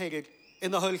intoxicated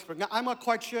in the Holy Spirit. Now, I'm not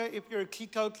quite sure if you're a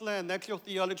teetotaler and that's your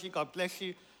theology. God bless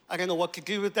you. I don't know what to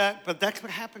do with that, but that's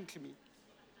what happened to me.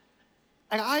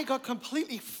 And I got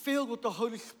completely filled with the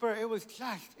Holy Spirit.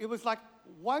 It was like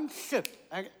one sip,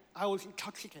 and I was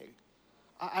intoxicated.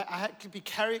 I had to be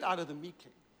carried out of the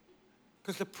meeting.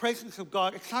 Because the presence of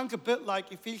God, it sounds a bit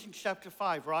like Ephesians chapter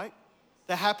 5, right?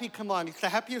 The happy command. It's the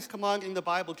happiest command in the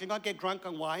Bible. Do not get drunk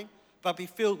on wine, but be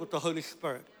filled with the Holy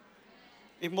Spirit.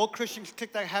 If more Christians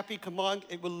took that happy command,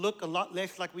 it will look a lot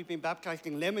less like we've been baptized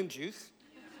in lemon juice.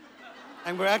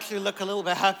 And we'll actually look a little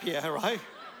bit happier, right?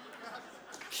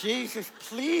 Jesus,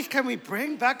 please, can we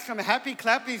bring back some happy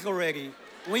clappies already?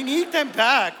 We need them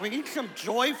back. We need some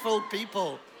joyful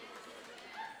people.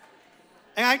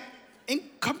 And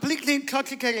completely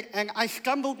intoxicated, and I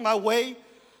stumbled my way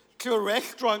to a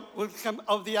restaurant with some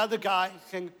of the other guys.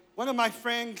 And one of my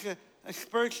friends, a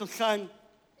spiritual son,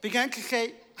 began to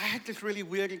say, I had this really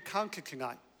weird encounter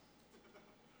tonight.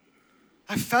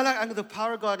 I fell out under the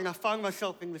power of God, and I found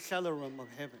myself in the cellar room of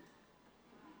heaven.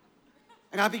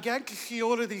 And I began to see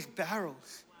all of these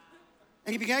barrels.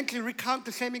 And he began to recount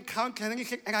the same encounter. And then he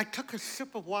said, and I took a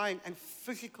sip of wine, and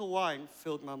physical wine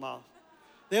filled my mouth.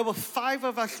 There were 5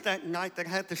 of us that night that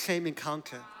had the same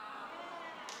encounter.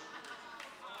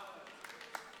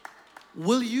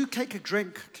 Will you take a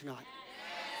drink tonight?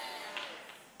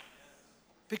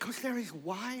 Because there is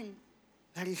wine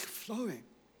that is flowing.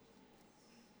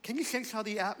 Can you sense how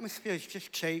the atmosphere has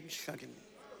just changed suddenly?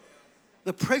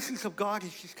 The presence of God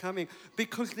is just coming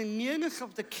because the nearness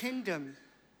of the kingdom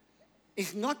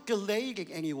is not delayed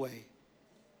in any way.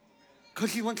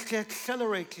 Because he wants to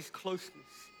accelerate his closeness.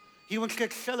 He wants to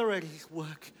accelerate his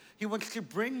work. He wants to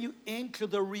bring you into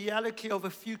the reality of a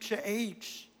future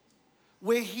age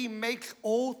where he makes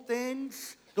all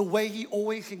things the way he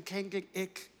always intended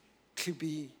it to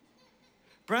be.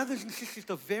 Brothers and sisters,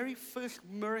 the very first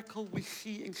miracle we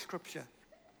see in Scripture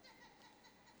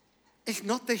is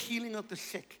not the healing of the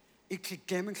sick. It's a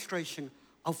demonstration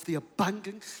of the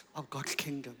abundance of God's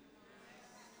kingdom.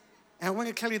 And I want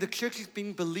to tell you, the church has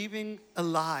been believing a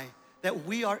lie that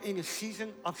we are in a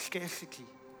season of scarcity.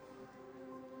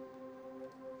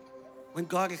 When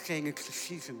God is saying it's a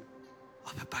season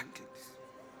of abundance.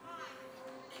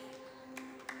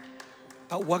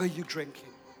 But what are you drinking?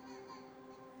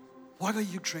 What are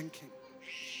you drinking?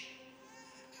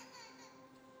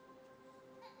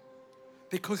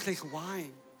 Because there's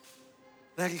wine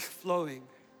that is flowing.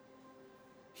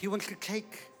 He wants to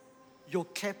take your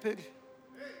tepid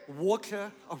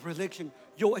water of religion,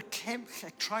 your attempts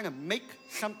at trying to make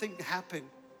something happen,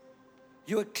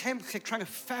 your attempts at trying to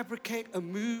fabricate a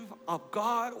move of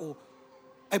God or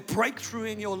a breakthrough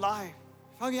in your life.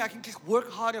 If only I can just work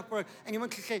harder for it. And you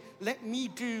want to say, let me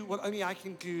do what only I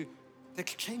can do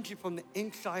that's change you from the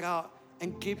inside out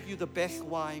and give you the best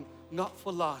wine, not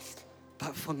for last,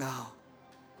 but for now.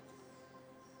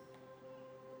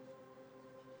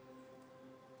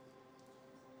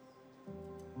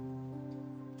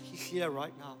 He's here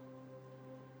right now.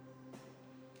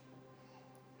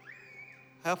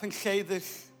 I often say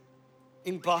this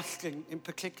in Boston in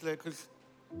particular because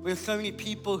we have so many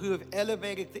people who have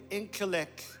elevated the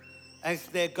intellect as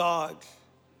their God.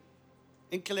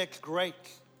 Intellect's great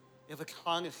if it's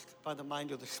harnessed by the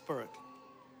mind of the Spirit.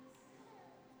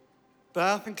 But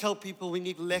I often tell people we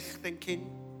need less thinking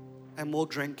and more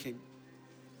drinking.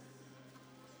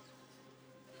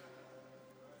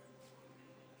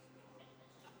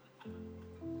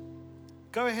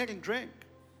 Go ahead and drink.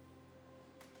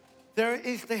 There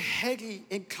is the heady,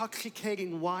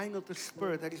 intoxicating wine of the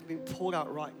Spirit that is being poured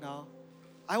out right now.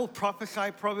 I will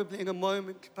prophesy probably in a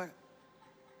moment, but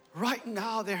right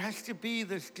now there has to be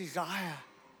this desire.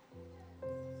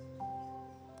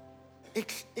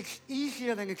 It's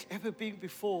easier than it's ever been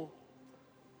before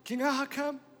Do you know how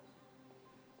come?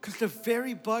 Because the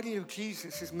very body of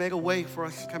Jesus has made a way for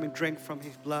us to come and drink from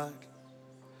his blood.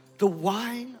 The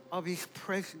wine of his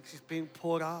presence is being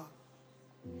poured out.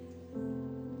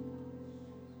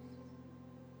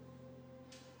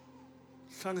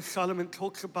 Son of Solomon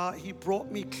talks about he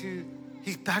brought me to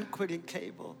his banqueting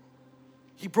table.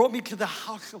 He brought me to the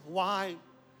house of wine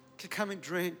to come and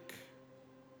drink.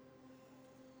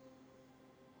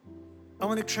 I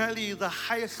want to tell you the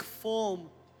highest form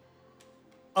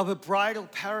of a bridal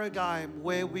paradigm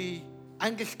where we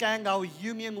understand our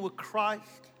union with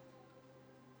Christ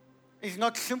is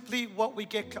not simply what we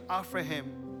get to offer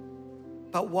him,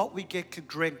 but what we get to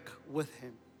drink with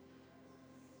him.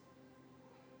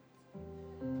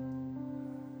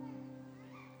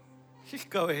 Just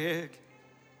go ahead.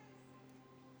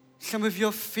 Some of you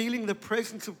are feeling the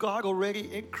presence of God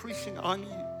already increasing on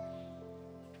you.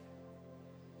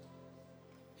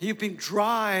 You've been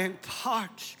dry and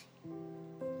parched.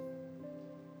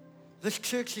 This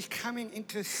church is coming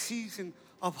into a season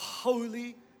of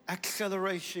holy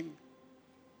acceleration.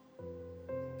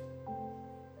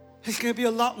 There's going to be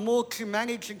a lot more to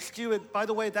manage and steward. By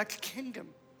the way, that's kingdom.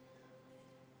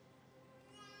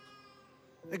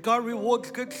 That God rewards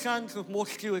good sons with more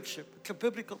stewardship. It's a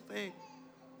biblical thing.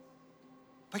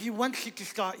 But he wants you to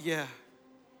start here.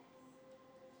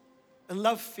 A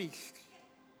love feast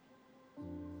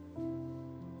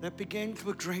that begins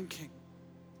with drinking.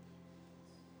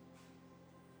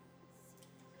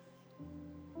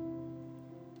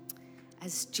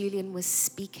 As Julian was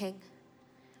speaking,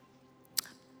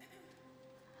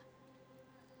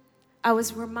 I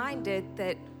was reminded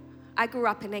that I grew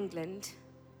up in England,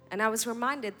 and I was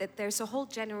reminded that there's a whole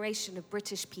generation of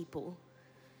British people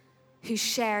who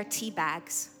share tea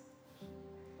bags.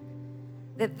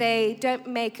 That they don't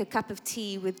make a cup of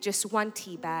tea with just one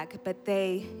tea bag, but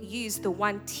they use the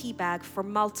one tea bag for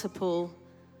multiple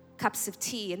cups of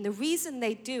tea. And the reason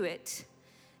they do it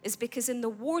is because in the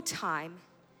wartime,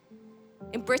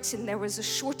 in Britain, there was a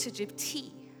shortage of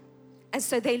tea. And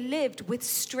so they lived with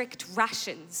strict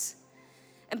rations.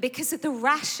 And because of the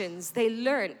rations, they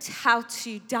learned how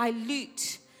to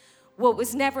dilute what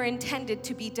was never intended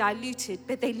to be diluted,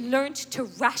 but they learned to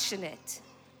ration it.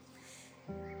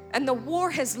 And the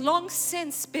war has long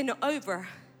since been over,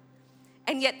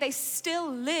 and yet they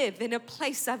still live in a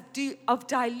place of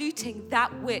diluting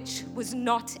that which was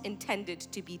not intended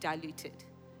to be diluted.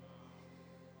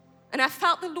 And I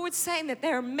felt the Lord saying that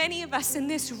there are many of us in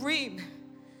this room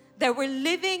that were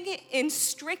living in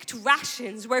strict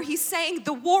rations, where he's saying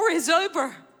the war is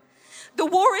over. The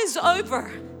war is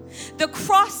over. The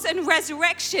cross and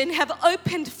resurrection have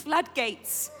opened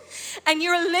floodgates. And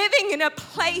you're living in a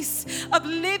place of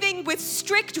living with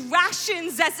strict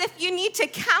rations, as if you need to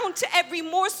count every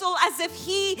morsel, as if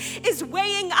he is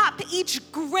weighing up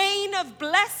each grain of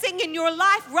blessing in your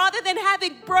life, rather than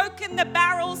having broken the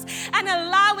barrels and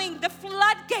allowing the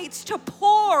floodgates to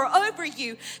pour over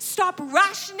you. Stop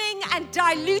rationing and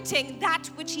diluting that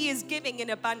which he is giving in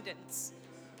abundance.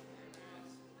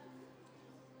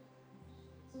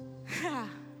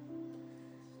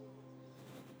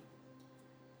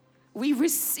 We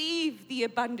receive the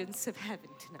abundance of heaven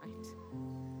tonight.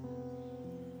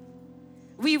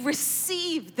 We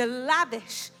receive the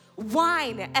lavish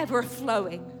wine ever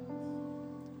flowing.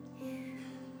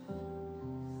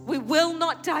 We will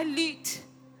not dilute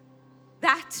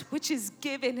that which is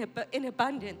given in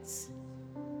abundance.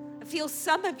 I feel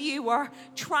some of you are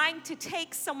trying to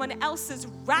take someone else's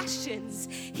rations.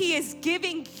 He is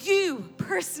giving you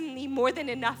personally more than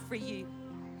enough for you.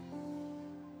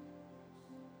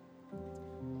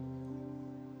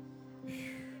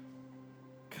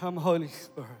 Come, Holy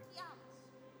Spirit,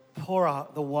 pour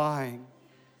out the wine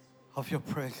of your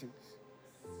presence.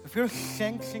 If you're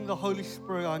sensing the Holy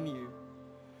Spirit on you,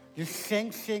 you're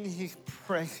sensing his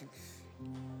presence.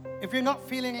 If you're not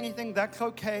feeling anything, that's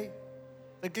okay.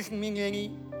 That doesn't mean you're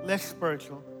any less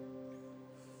spiritual.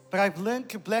 But I've learned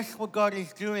to bless what God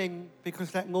is doing,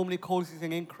 because that normally causes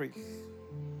an increase.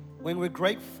 When we're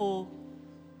grateful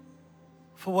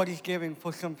for what he's giving,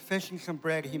 for some fish and some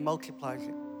bread, he multiplies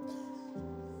it.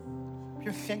 If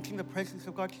you're sensing the presence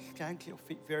of God, just stand to your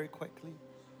feet very quickly.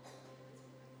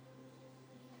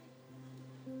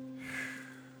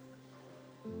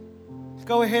 Let's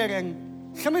go ahead,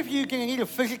 and some of you can either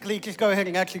physically just go ahead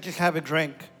and actually just have a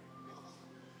drink.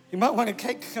 You might want to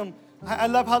take some. I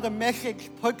love how the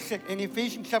Message puts it in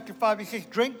Ephesians chapter 5. It says,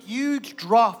 drink huge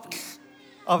draughts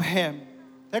of him.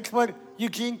 That's what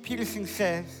Eugene Peterson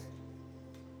says.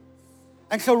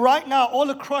 And so right now,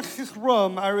 all across this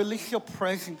room, I release your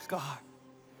presence, God.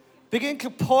 Begin to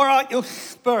pour out your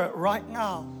spirit right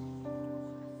now.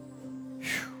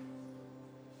 Whew.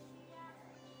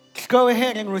 go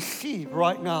ahead and receive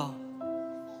right now.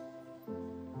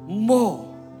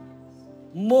 More.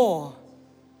 More.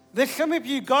 There's some of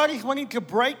you, God is wanting to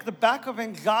break the back of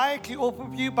anxiety off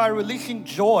of you by releasing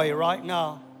joy right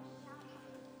now.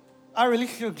 I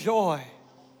release your joy.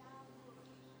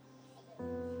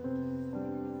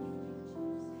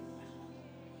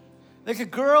 There's a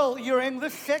girl, you're in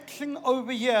this section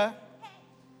over here.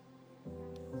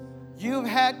 You've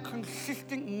had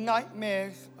consistent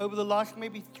nightmares over the last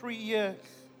maybe 3 years.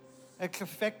 It's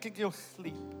affected your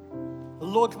sleep. The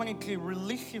Lord's wanting to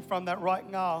release you from that right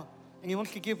now. And He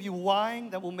wants to give you wine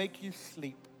that will make you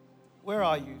sleep. Where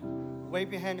are you?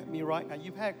 Wave your hand at me right now.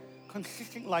 You've had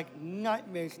consistent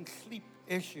nightmares and sleep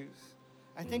issues.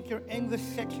 I think you're in this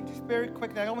section. Just very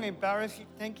quickly, I don't want to embarrass you.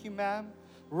 Thank you, ma'am.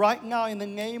 Right now, in the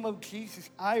name of Jesus,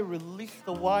 I release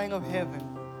the wine of heaven.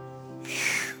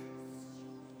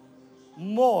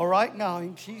 More right now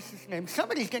in Jesus' name.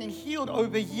 Somebody's getting healed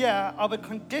over here of a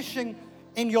condition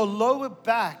in your lower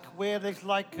back where there's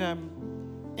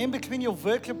in between your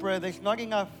vertebrae, there's not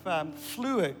enough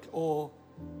fluid or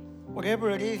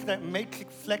whatever it is that makes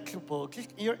it flexible.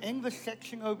 Just, you're in the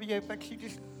section over here. In fact, you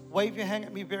just wave your hand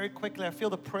at me very quickly. I feel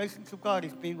the presence of God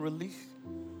is being released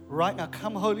right now.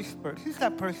 Come, Holy Spirit. Who's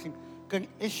that person? Got an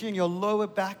issue in your lower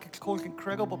back. It's causing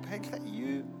incredible pain. Is that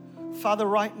you? Father,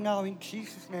 right now, in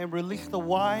Jesus' name, release the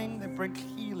wine that brings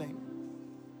healing.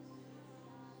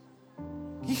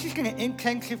 He's just going to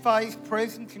intensify His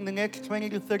presence in the next 20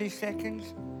 to 30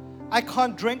 seconds. I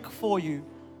can't drink for you.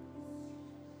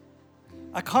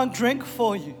 I can't drink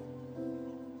for you.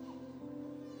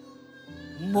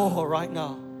 More right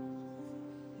now.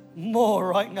 More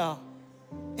right now.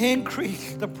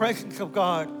 Increase the presence of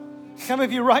God. Some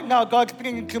of you right now, God's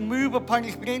beginning to move upon you.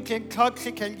 He's beginning to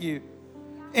intoxicate you.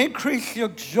 Increase your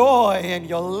joy and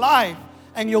your life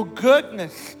and your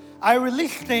goodness. I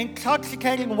release the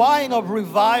intoxicating wine of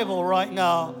revival right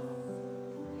now.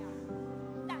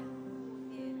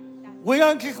 We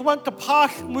don't just want the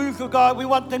past move of God. We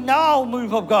want the now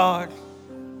move of God.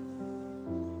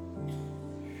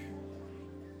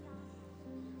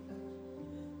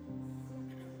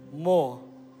 More.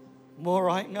 More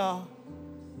right now.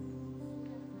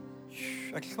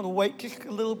 I just want to wait just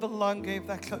a little bit longer if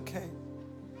that's okay.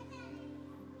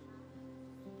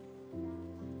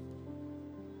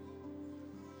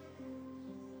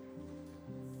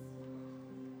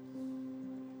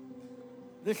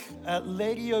 This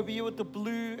lady over here with the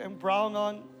blue and brown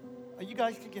on, are you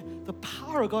guys thinking, the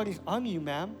power of God is on you,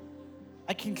 ma'am.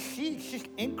 I can see it's just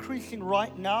increasing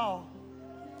right now.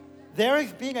 There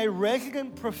has been a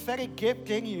resident prophetic gift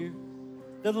in you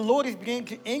that the Lord is beginning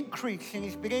to increase and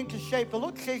is beginning to shape. The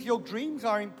Lord says your dreams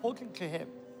are important to Him.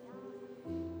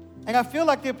 And I feel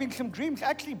like there have been some dreams,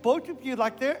 actually both of you,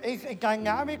 like there is a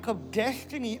dynamic of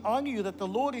destiny on you that the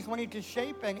Lord is wanting to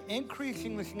shape and increase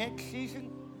in this next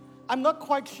season. I'm not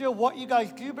quite sure what you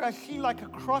guys do, but I see like a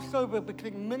crossover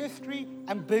between ministry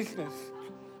and business.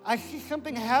 I see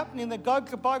something happening that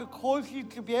God's about to cause you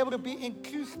to be able to be in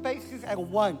two spaces at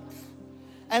once.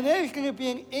 And there is going to be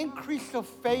an increase of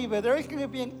favor. There is going to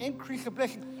be an increase of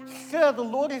blessing. Sir, the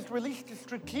Lord has released a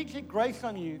strategic grace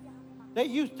on you that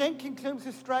you think in terms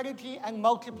of strategy and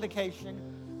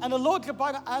multiplication. And the Lord's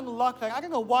about to unlock that. I don't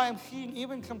know why I'm seeing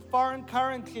even some foreign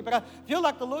currency, but I feel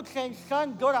like the Lord's saying,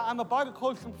 son, daughter, I'm about to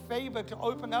cause some favor to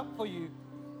open up for you.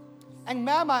 And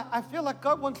ma'am, I feel like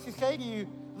God wants to say to you,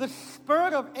 the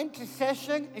spirit of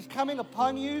intercession is coming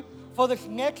upon you for this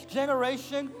next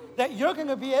generation, that you're going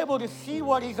to be able to see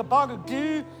what He's about to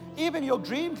do. Even your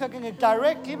dreams are going to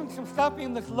direct even some stuff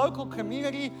in this local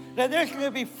community, that there's going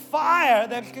to be fire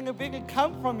that's going to begin to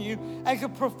come from you as a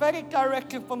prophetic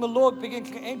directive from the Lord begins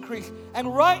to increase.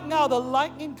 And right now, the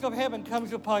lightning of heaven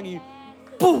comes upon you.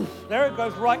 Boom! There it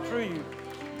goes right through you.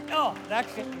 Oh,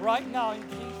 that's it right now in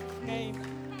Jesus' name.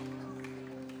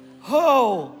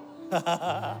 Oh!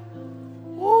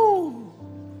 Woo!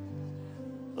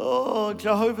 Oh,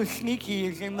 Jehovah Sneaky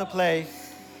is in the place.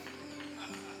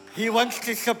 He wants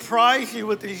to surprise you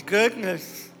with His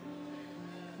goodness.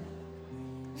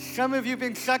 Some of you have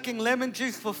been sucking lemon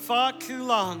juice for far too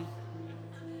long.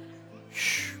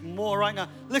 More right now.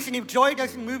 Listen, if joy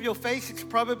doesn't move your face, it's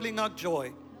probably not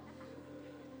joy.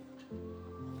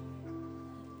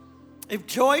 If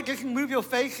joy doesn't move your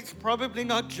face, it's probably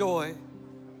not joy.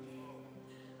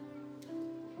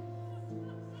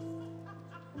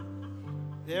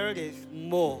 There it is.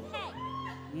 More.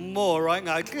 More right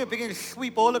now. It's going to begin to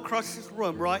sweep all across this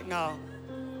room right now.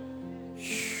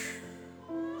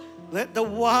 Let the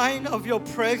wine of your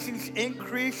presence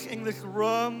increase in this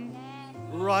room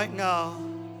right now.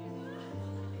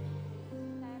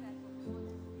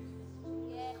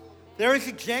 There is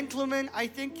a gentleman, I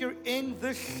think you're in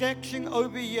this section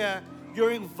over here.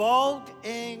 You're involved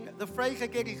in, the phrase I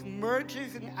get is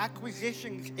mergers and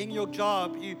acquisitions in your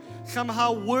job. You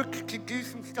somehow work to do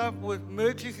some stuff with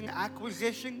mergers and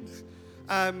acquisitions.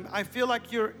 I feel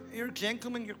like you're a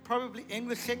gentleman. You're probably in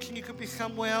the section. You could be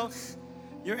somewhere else.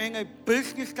 You're in a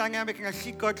business dynamic, and I see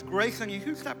God's grace on you.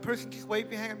 Who's that person? Just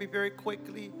wave your hand at me very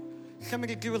quickly. Something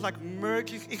to do with like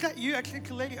mergers. Is that you, actually,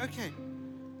 lady? Okay.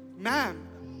 Ma'am,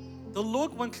 the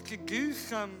Lord wants to do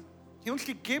He wants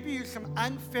to give you some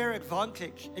unfair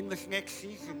advantage in this next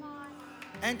season.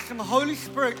 And some Holy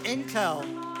Spirit intel.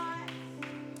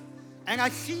 And I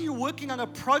see you working on a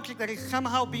project that has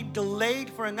somehow been delayed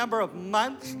for a number of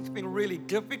months. It's been really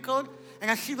difficult.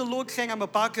 And I see the Lord saying, I'm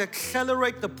about to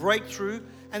accelerate the breakthrough,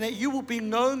 and that you will be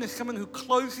known as someone who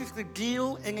closes the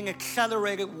deal in an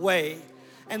accelerated way.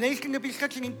 And there's going to be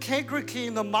such an integrity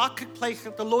in the marketplace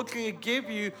that the Lord's going to give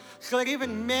you, so that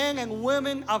even men and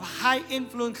women of high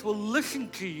influence will listen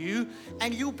to you,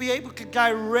 and you'll be able to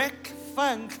direct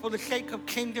funds for the sake of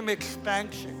kingdom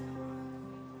expansion.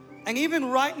 And even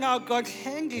right now, God's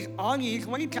hand is on you. He's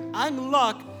wanting to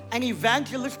unlock an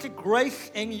evangelistic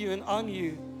grace in you and on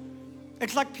you.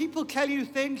 It's like people tell you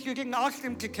things you didn't ask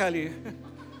them to tell you.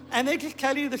 And they just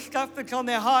tell you the stuff that's on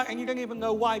their heart, and you don't even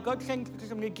know why. God's saying,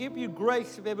 because I'm going to give you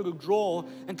grace to be able to draw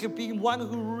and to be one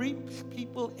who reaps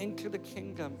people into the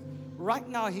kingdom. Right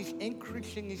now, He's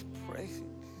increasing His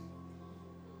presence.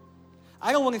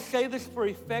 I don't want to say this for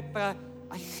effect, but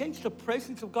I sense the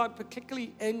presence of God,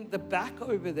 particularly in the back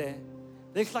over there.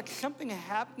 There's like something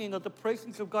happening of the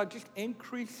presence of God just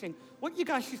increasing. Why don't you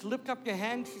guys just lift up your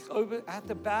hands just over at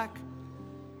the back?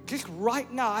 Just right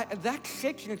now, that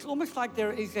section, it's almost like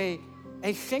there is a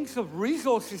sense of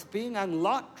resources being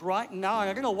unlocked right now. And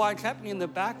I don't know why it's happening in the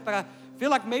back, but I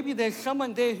feel like maybe there's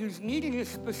someone there who's needing a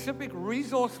specific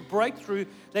resource breakthrough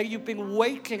that you've been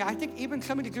waiting. I think even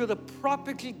something to do with a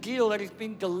property deal that has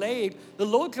been delayed. The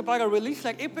Lord's about to release,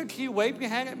 like if it's you, wave your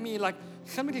hand at me, like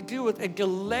something to do with a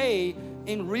delay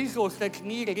in resource that's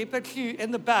needed. If it's you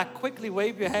in the back, quickly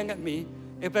wave your hand at me.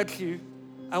 If that's you.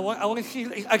 I want to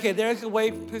see, okay, there's a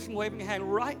person waving a hand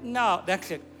right now.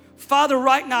 That's it. Father,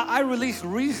 right now, I release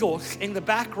resource in the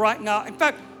back right now. In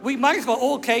fact, we might as well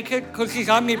all take it because He's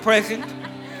omnipresent.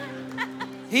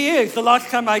 He is. The last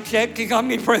time I checked, He's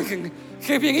omnipresent.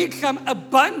 So if you need some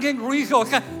abundant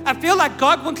resource, I feel like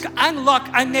God wants to unlock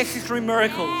unnecessary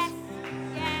miracles. Yes.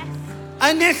 Yes.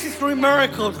 Unnecessary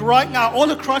miracles right now, all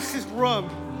across this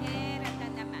room.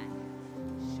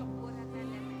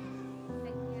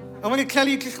 I want to tell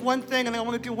you just one thing, and I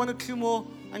want to do one or two more.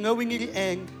 I know we need to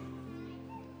end.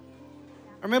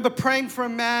 I remember praying for a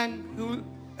man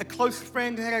a close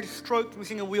friend who had a stroke,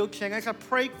 was in a wheelchair. And as I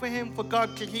prayed for him, for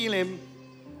God to heal him,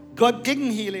 God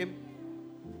didn't heal him,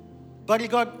 but he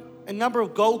got a number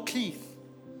of gold teeth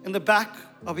in the back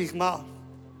of his mouth.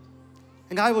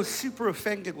 And I was super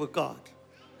offended with God.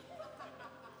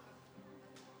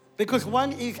 Because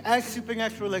one is as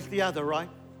supernatural as the other, right?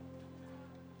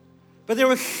 But there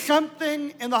was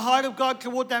something in the heart of God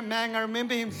toward that man. I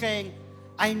remember him saying,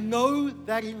 I know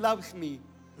that He loves me.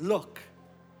 Look.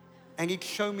 And He'd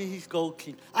show me his gold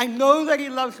teeth. I know that He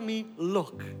loves me.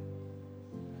 Look.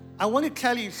 I want to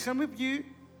tell you, some of you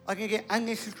are going to get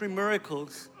unnecessary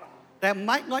miracles that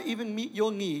might not even meet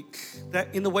your needs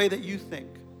that in the way that you think.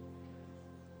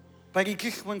 But He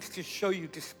just wants to show you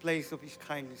displays of His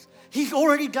kindness. He's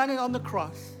already done it on the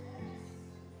cross.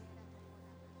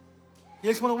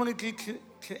 Here's what I want to do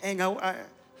to end.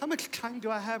 How much time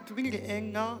do I have? Do we need to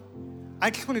end now?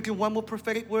 I just want to do one more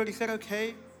prophetic word. Is that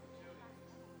okay?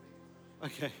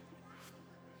 Okay.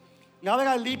 Now that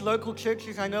I lead local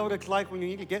churches, I know what it's like when you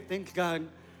need to get things done.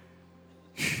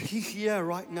 He's here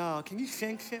right now. Can you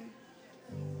sense Him?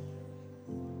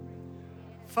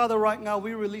 Father, right now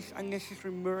we release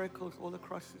unnecessary miracles all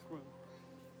across this room.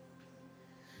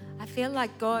 I feel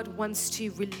like God wants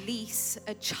to release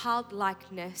a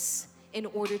childlikeness in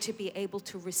order to be able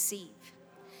to receive.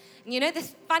 And you know, the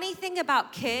funny thing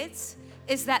about kids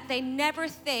is that they never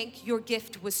think your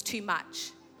gift was too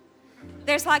much.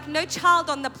 There's like no child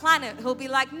on the planet who'll be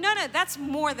like, no, that's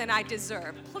more than I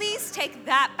deserve. Please take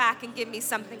that back and give me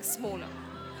something smaller.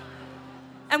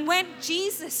 And when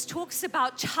Jesus talks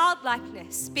about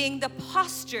childlikeness being the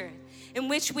posture in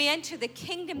which we enter the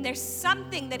kingdom, there's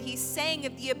something that He's saying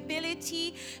of the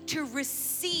ability to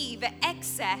receive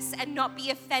excess and not be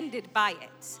offended by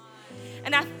it.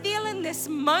 And I feel in this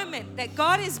moment that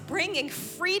God is bringing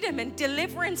freedom and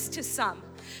deliverance to some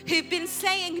who've been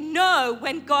saying no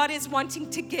when God is wanting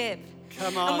to give.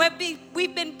 Come on. And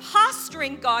we've been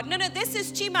pastoring God. No, this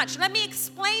is too much. Let me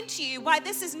explain to you why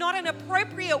this is not an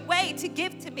appropriate way to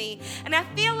give to me. And I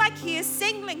feel like He is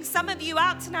singling some of you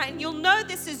out tonight, and you'll know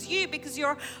this is you because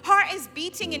your heart is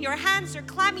beating and your hands are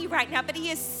clammy right now, but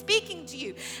He is speaking to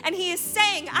you. And He is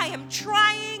saying, I am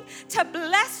trying to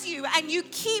bless you, and you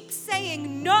keep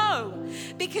saying no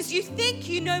because you think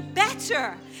you know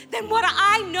better than what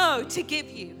I know to give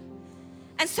you.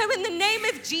 And so in the name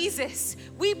of Jesus,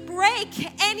 we break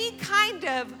any kind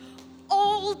of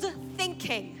old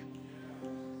thinking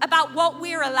about what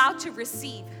we're allowed to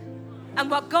receive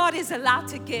and what God is allowed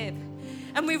to give.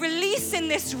 And we release in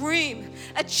this room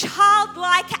a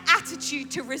childlike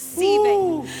attitude to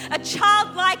receiving, a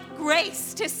childlike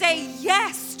grace to say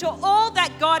yes to all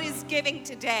that God is giving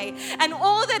today and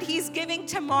all that He's giving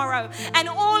tomorrow and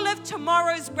all of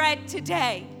tomorrow's bread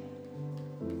today.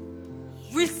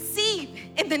 Receive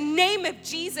in the name of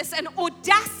Jesus an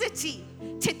audacity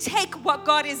to take what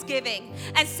God is giving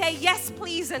and say, yes,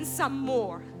 please, and some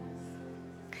more.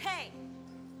 Hey.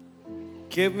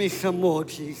 Give me some more,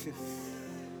 Jesus.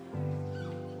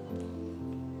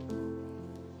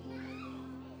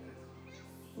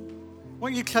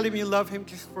 Won't you tell Him you love Him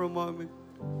just for a moment?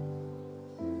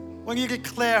 Won't you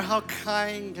declare how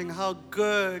kind and how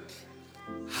good,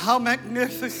 how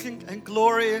magnificent and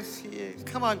glorious He is?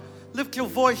 Come on. Lift your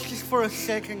voice just for a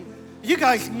second. You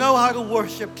guys know how to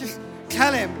worship. Just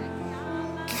tell Him.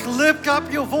 Just lift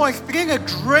up your voice. Begin to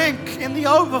drink in the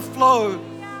overflow.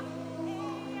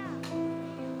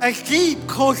 As deep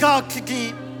calls out to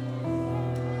deep.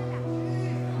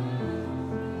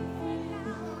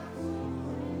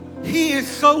 He is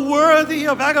so worthy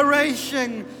of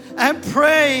adoration and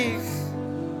praise.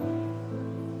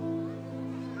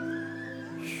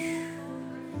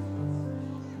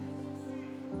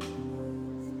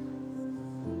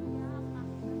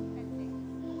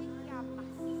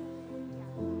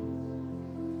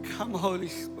 Come, Holy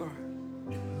Spirit.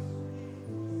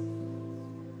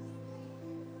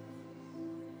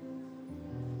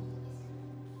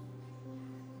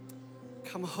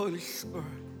 Come, Holy Spirit.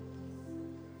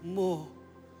 More.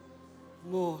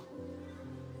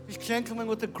 This gentleman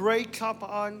with the gray top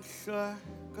on, sir.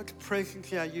 God's presence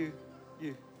here, you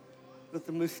with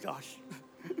the mustache.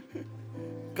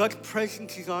 God's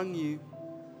presence is on you.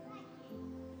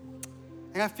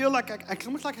 And I feel like it's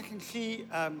almost like I can see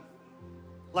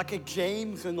like a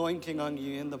James anointing on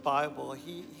you in the Bible.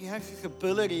 He has this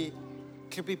ability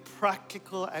to be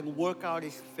practical and work out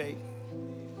his faith.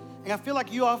 And I feel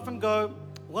like you often go,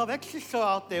 well, that's just so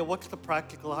out there. What's the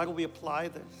practical? How do we apply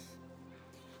this?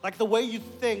 Like the way you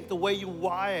think, the way you're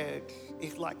wired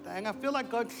is like that. And I feel like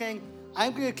God's saying,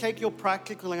 I'm going to take your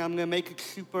practical and I'm going to make it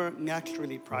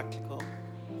supernaturally practical.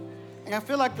 And I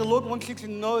feel like the Lord wants you to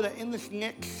know that in this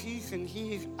next season,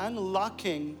 He is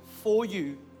unlocking for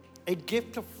you a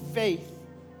gift of faith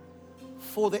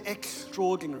for the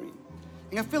extraordinary.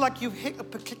 And I feel like you've hit a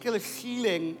particular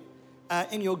ceiling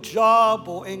in your job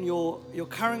or in your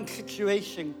current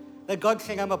situation that God's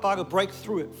saying, I'm about to break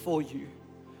through it for you.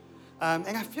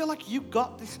 And I feel like you've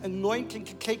got this anointing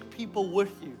to take people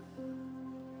with you.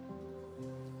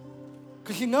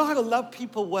 Because you know how to love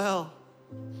people well.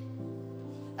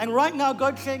 And right now,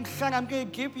 God's saying, son, I'm going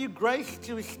to give you grace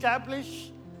to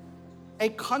establish a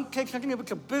context, I don't know if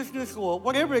it's a business or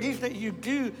whatever it is that you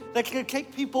do, that's going to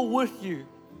take people with you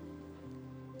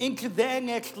into their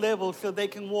next level so they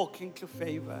can walk into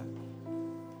favor.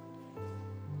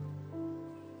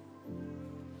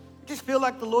 I just feel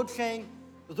like the Lord's saying,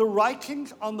 the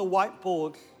writings on the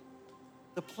whiteboard,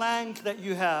 the plans that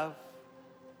you have,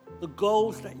 the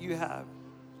goals that you have,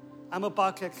 I'm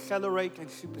about to accelerate and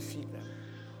supersede them.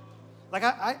 Like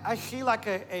I see like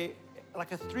a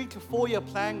 3 to 4 year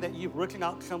plan that you've written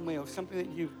out somewhere or something that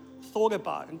you've thought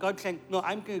about. And God's saying, no,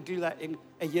 I'm going to do that in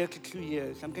a year to 2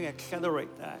 years. I'm going to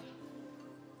accelerate that.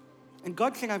 And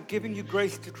God's saying, I've given you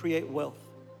grace to create wealth.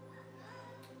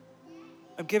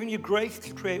 I've given you grace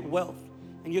to create wealth.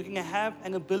 And you're going to have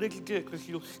an ability to do it because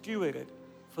you'll steward it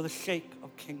for the sake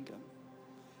of kingdom.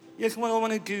 Here's what I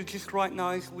want to do just right now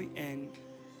as we end.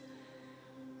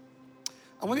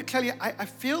 I want to tell you, I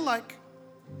feel like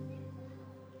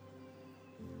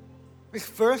this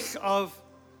verse of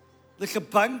this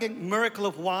abundant miracle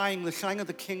of wine, the sign of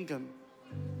the kingdom,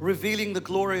 revealing the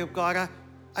glory of God.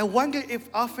 I wonder if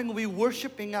often we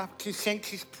worship enough to sense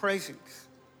His presence,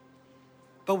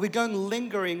 but we don't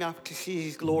linger enough to see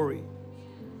His glory.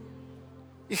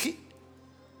 You see,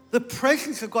 the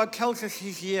presence of God tells us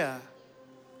He's here.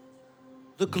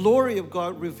 The glory of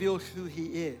God reveals who He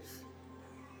is.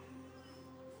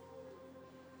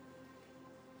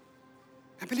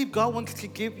 I believe God wants to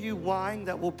give you wine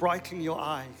that will brighten your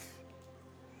eyes,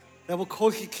 that will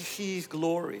cause you to see His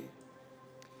glory.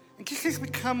 And just as we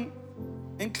come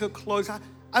into a close,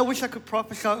 I wish I could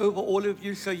prophesy over all of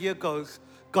you. So here goes.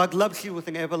 God loves you with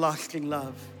an everlasting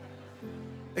love.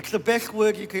 It's the best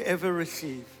word you could ever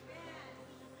receive.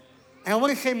 And I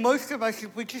want to say most of us,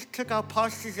 if we just took our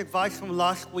pastor's advice from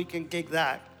last week and did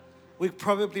that, we'd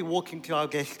probably walk into our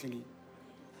destiny.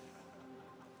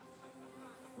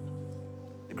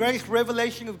 The greatest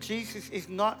revelation of Jesus is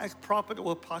not as prophet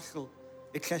or apostle,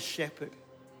 it's as shepherd,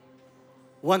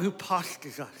 one who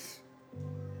pastors us.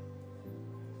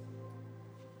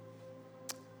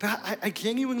 But I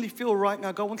genuinely feel right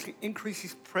now God wants to increase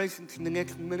His presence in the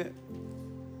next minute.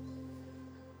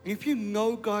 And if you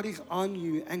know God is on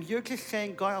you and you're just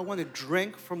saying, God, I want to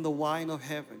drink from the wine of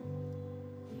heaven.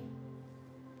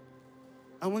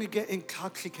 I want to get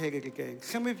intoxicated again.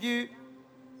 Some of you,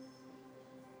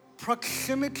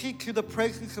 proximity to the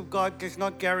presence of God does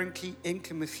not guarantee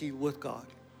intimacy with God.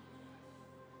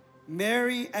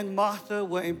 Mary and Martha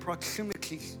were in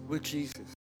proximity with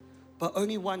Jesus, but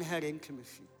only one had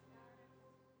intimacy.